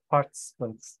active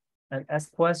participant and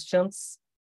ask questions,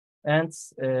 and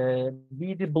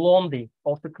be the blondie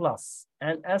of the class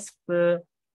and ask the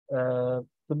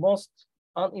most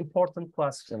unimportant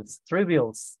questions,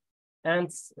 trivials, and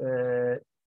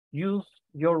use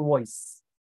your voice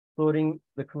during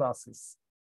the classes.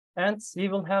 And we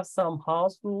will have some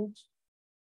house rules,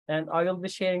 and I will be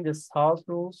sharing this house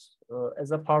rules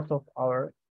as a part of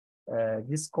our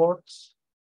Discord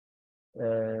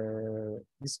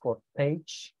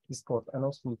page, Discord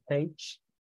announcement page.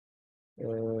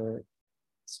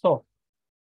 So,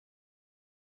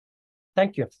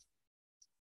 thank you.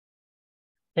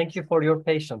 Thank you for your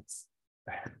patience.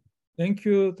 Thank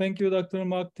you, Dr.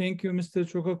 Mark. Thank you, Mr.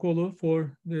 Çokakolu,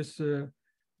 for this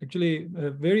actually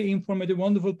very informative,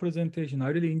 wonderful presentation. I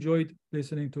really enjoyed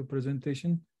listening to a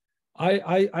presentation.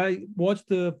 I watched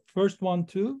the first one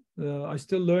too. I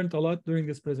still learned a lot during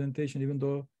this presentation, even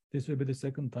though this will be the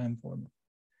second time for me.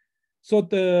 So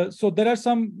there are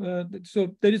some.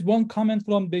 So there is one comment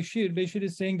from Beşir. Beşir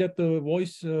is saying that the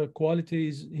voice quality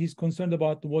is, he's concerned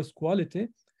about the voice quality.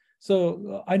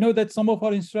 So I know that some of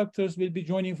our instructors will be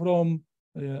joining from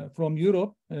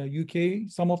Europe, UK.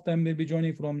 Some of them will be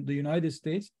joining from the United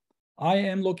States. I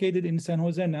am located in San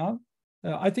Jose now.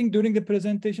 I think during the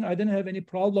presentation, I didn't have any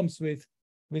problems with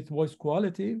voice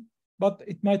quality, but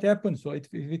it might happen. So if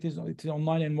it's an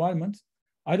online environment,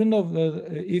 I don't know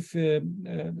if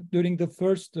during the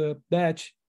first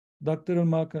batch, Dr.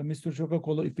 Irmak, Mr.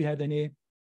 Çokakolu, if we had any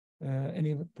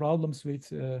problems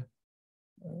with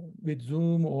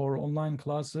Zoom or online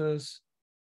classes.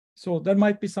 So there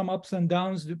might be some ups and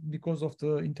downs because of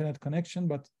the internet connection,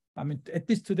 but I mean, at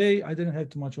least today, I didn't have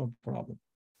too much of a problem.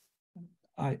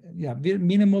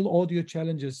 Minimal audio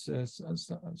challenges.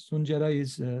 Sunjara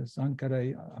is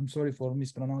Sankara. I'm sorry for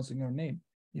mispronouncing your name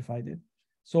if I did.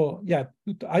 So yeah,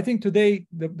 I think today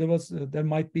there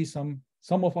might be some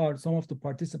of the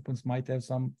participants might have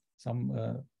some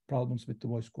problems with the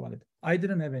voice quality. I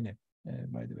didn't have any,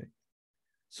 by the way.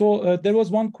 So there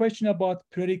was one question about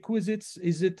prerequisites.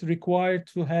 Is it required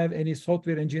to have any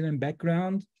software engineering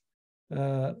background?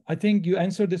 I think you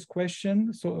answered this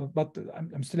question. So, but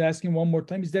I'm still asking one more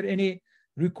time. Is there any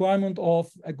requirement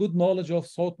of a good knowledge of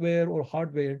software or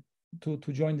hardware to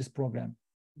join this program?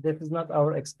 That is not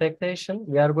our expectation.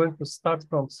 We are going to start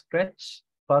from scratch,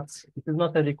 but it is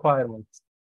not a requirement.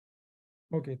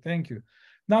 Okay, thank you.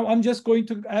 Now I'm just going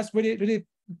to ask really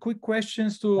quick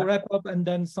questions to wrap up and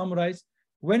then summarize.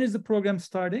 When is the program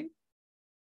starting?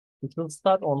 It will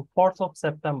start on 4th of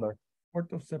September.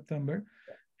 4th of September.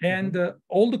 And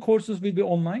all the courses will be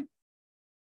online?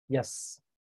 Yes.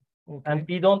 Okay. And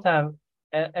we don't have,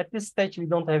 at this stage, we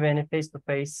don't have any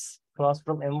face-to-face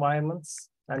classroom environments,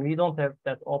 and we don't have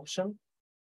that option.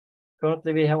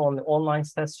 Currently, we have only online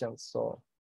sessions.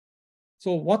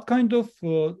 So what kind of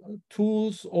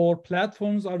tools or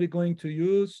platforms are we going to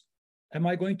use? Am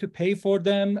I going to pay for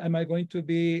them? Am I going to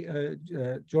be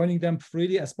joining them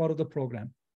freely as part of the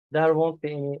program? There won't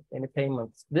be any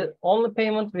payments. The only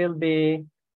payment will be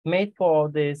made for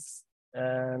this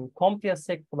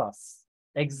CompTIA Plus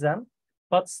exam,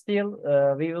 but still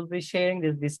we will be sharing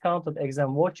the discounted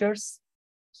exam vouchers.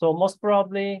 So most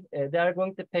probably they are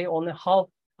going to pay only half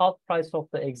price of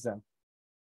the exam,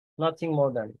 nothing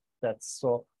more than that.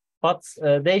 So, but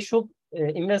they should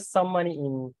invest some money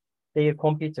in their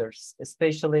computers,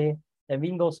 especially a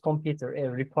Windows computer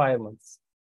requirements.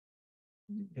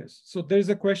 Yes. So there is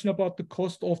a question about the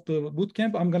cost of the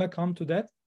bootcamp. I'm going to come to that.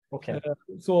 Okay.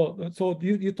 So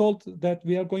you told that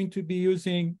we are going to be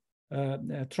using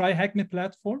TryHackMe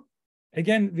platform.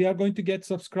 Again, we are going to get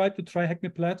subscribed to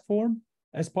TryHackMe platform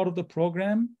as part of the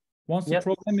program. Once the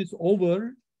program is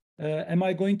over, am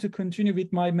I going to continue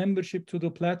with my membership to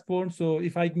the platform? So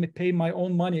if I pay my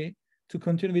own money to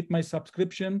continue with my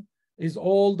subscription, is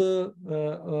all the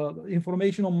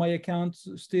information on my account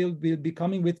still will be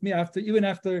coming with me even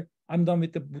after I'm done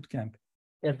with the bootcamp?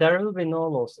 Yeah, there will be no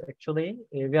loss, actually.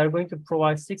 We are going to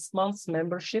provide 6 months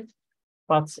membership,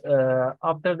 but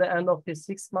after the end of the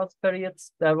 6 month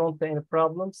periods, there won't be any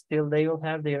problems. Still, they will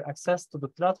have their access to the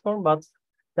platform, but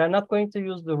they're not going to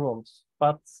use the rooms.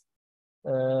 But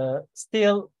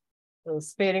still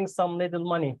sparing some little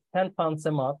money, £10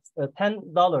 a month,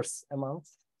 $10 a month.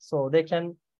 So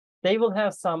they will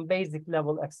have some basic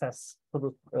level access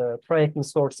to the TryHackMe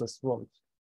sources rooms.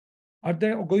 Are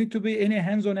there going to be any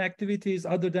hands-on activities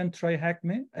other than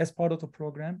TryHackMe as part of the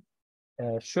program?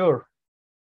 Sure.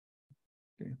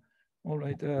 Okay. All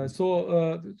right.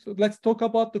 So let's talk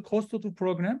about the cost of the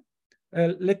program.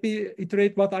 Let me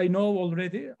iterate what I know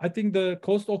already. I think the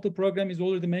cost of the program is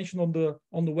already mentioned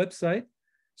on the website.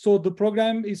 So the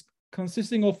program is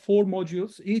consisting of 4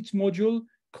 modules. Each module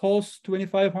costs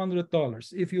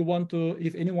 $2,500.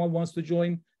 If anyone wants to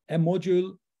join a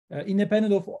module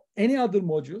independent of any other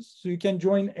modules, so you can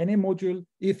join any module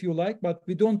if you like, but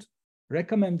we don't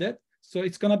recommend that. So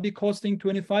it's going to be costing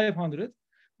 $2,500.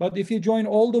 But if you join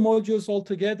all the modules all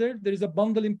together, there is a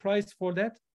bundling price for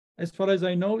that. As far as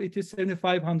I know, it is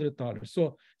 $7,500.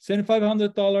 So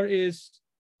 $7,500 is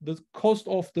the cost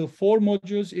of the 4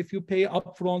 modules if you pay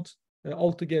upfront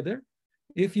altogether.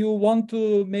 If you want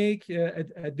to make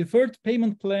a deferred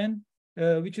payment plan,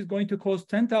 which is going to cost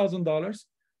 $10,000,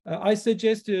 I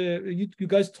suggest you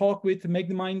guys talk with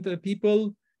Magnimind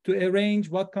people to arrange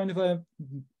what kind of a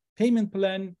payment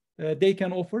plan they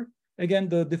can offer. Again,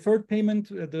 the deferred payment,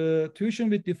 the tuition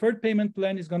with deferred payment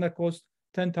plan is going to cost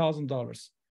 $10,000.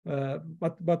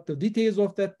 But the details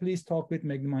of that, please talk with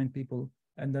Magnimind people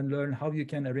and then learn how you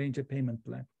can arrange a payment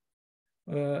plan.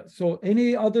 So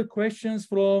any other questions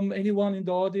from anyone in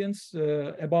the audience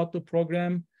about the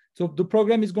program? So the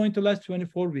program is going to last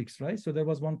 24 weeks, right? So there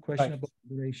was one question about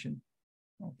duration.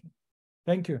 Okay,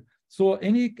 thank you. So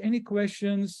any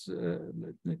questions?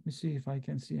 Let me see if I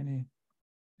can see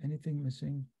anything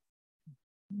missing.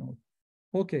 No.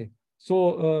 Okay.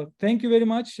 So thank you very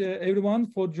much, everyone,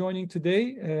 for joining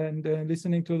today and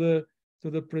listening to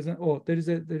the present. Oh, there is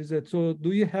a. So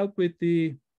do you help with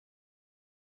the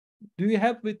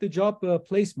job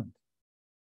placement?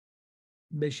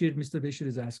 Mr. Bashir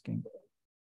is asking.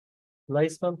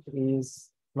 Placement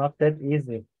is not that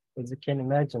easy, as you can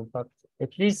imagine, but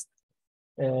at least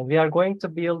we are going to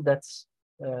build that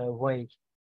way,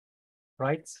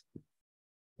 right?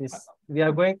 We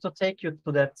are going to take you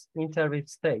to that interview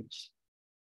stage.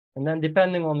 And then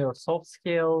depending on your soft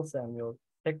skills and your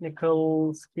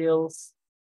technical skills,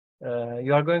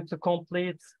 you are going to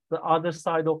complete the other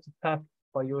side of the path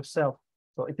by yourself.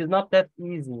 So it is not that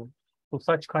easy to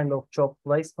such kind of job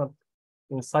placement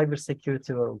in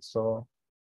cybersecurity world. So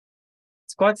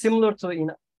it's quite similar to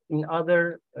in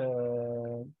other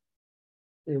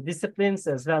disciplines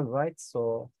as well, right?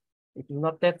 So it is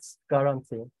not that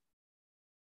guarantee.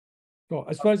 So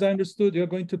as far as I understood, you're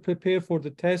going to prepare for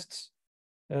the tests,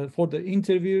 for the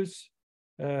interviews,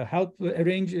 help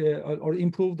arrange or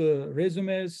improve the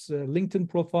resumes, LinkedIn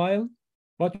profile,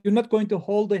 but you're not going to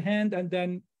hold the hand and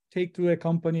then take to a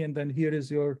company and then here is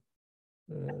your.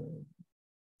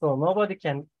 So nobody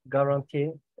can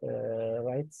guarantee,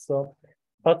 right? So,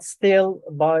 but still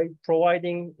by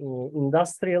providing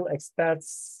industrial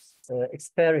experts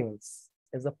experience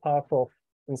as a part of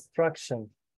instruction,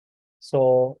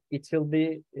 so it will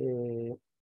be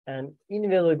an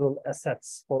invaluable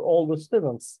assets for all the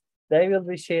students. They will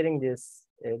be sharing this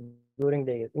during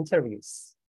their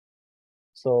interviews.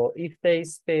 So if they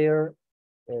spare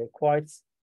quite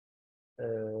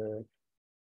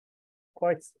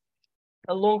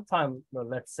a long time,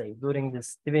 let's say, during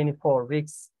this 24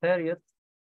 weeks period,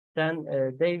 then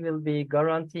they will be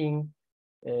guaranteeing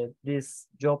this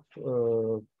job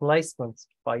placement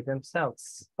by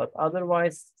themselves. But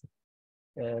otherwise,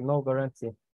 no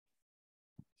guarantee.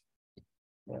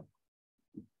 Yeah.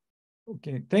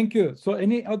 Okay, thank you. So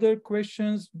any other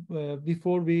questions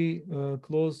before we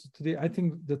close today? I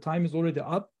think the time is already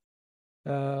up.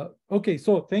 Okay,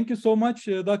 so thank you so much,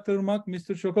 Dr. Irmak,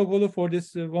 Mr. Şokakoglu, for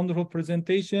this wonderful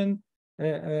presentation.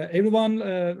 Everyone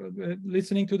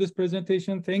listening to this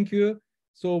presentation, thank you.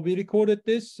 So we recorded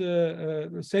this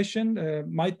session,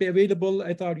 might be available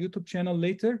at our YouTube channel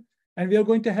later. And we are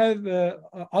going to have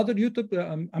other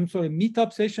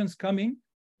meetup sessions coming.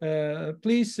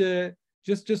 Please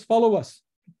just follow us.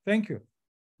 Thank you.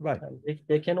 Bye.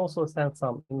 They can also send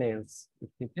some emails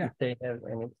if they have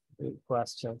any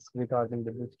questions regarding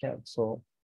the bootcamp. So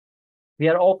we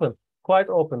are open, quite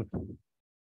open.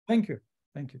 Thank you.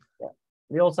 Thank you. Yeah.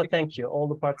 We also thank you, all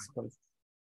the participants.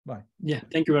 Bye. Yeah,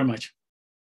 thank you very much.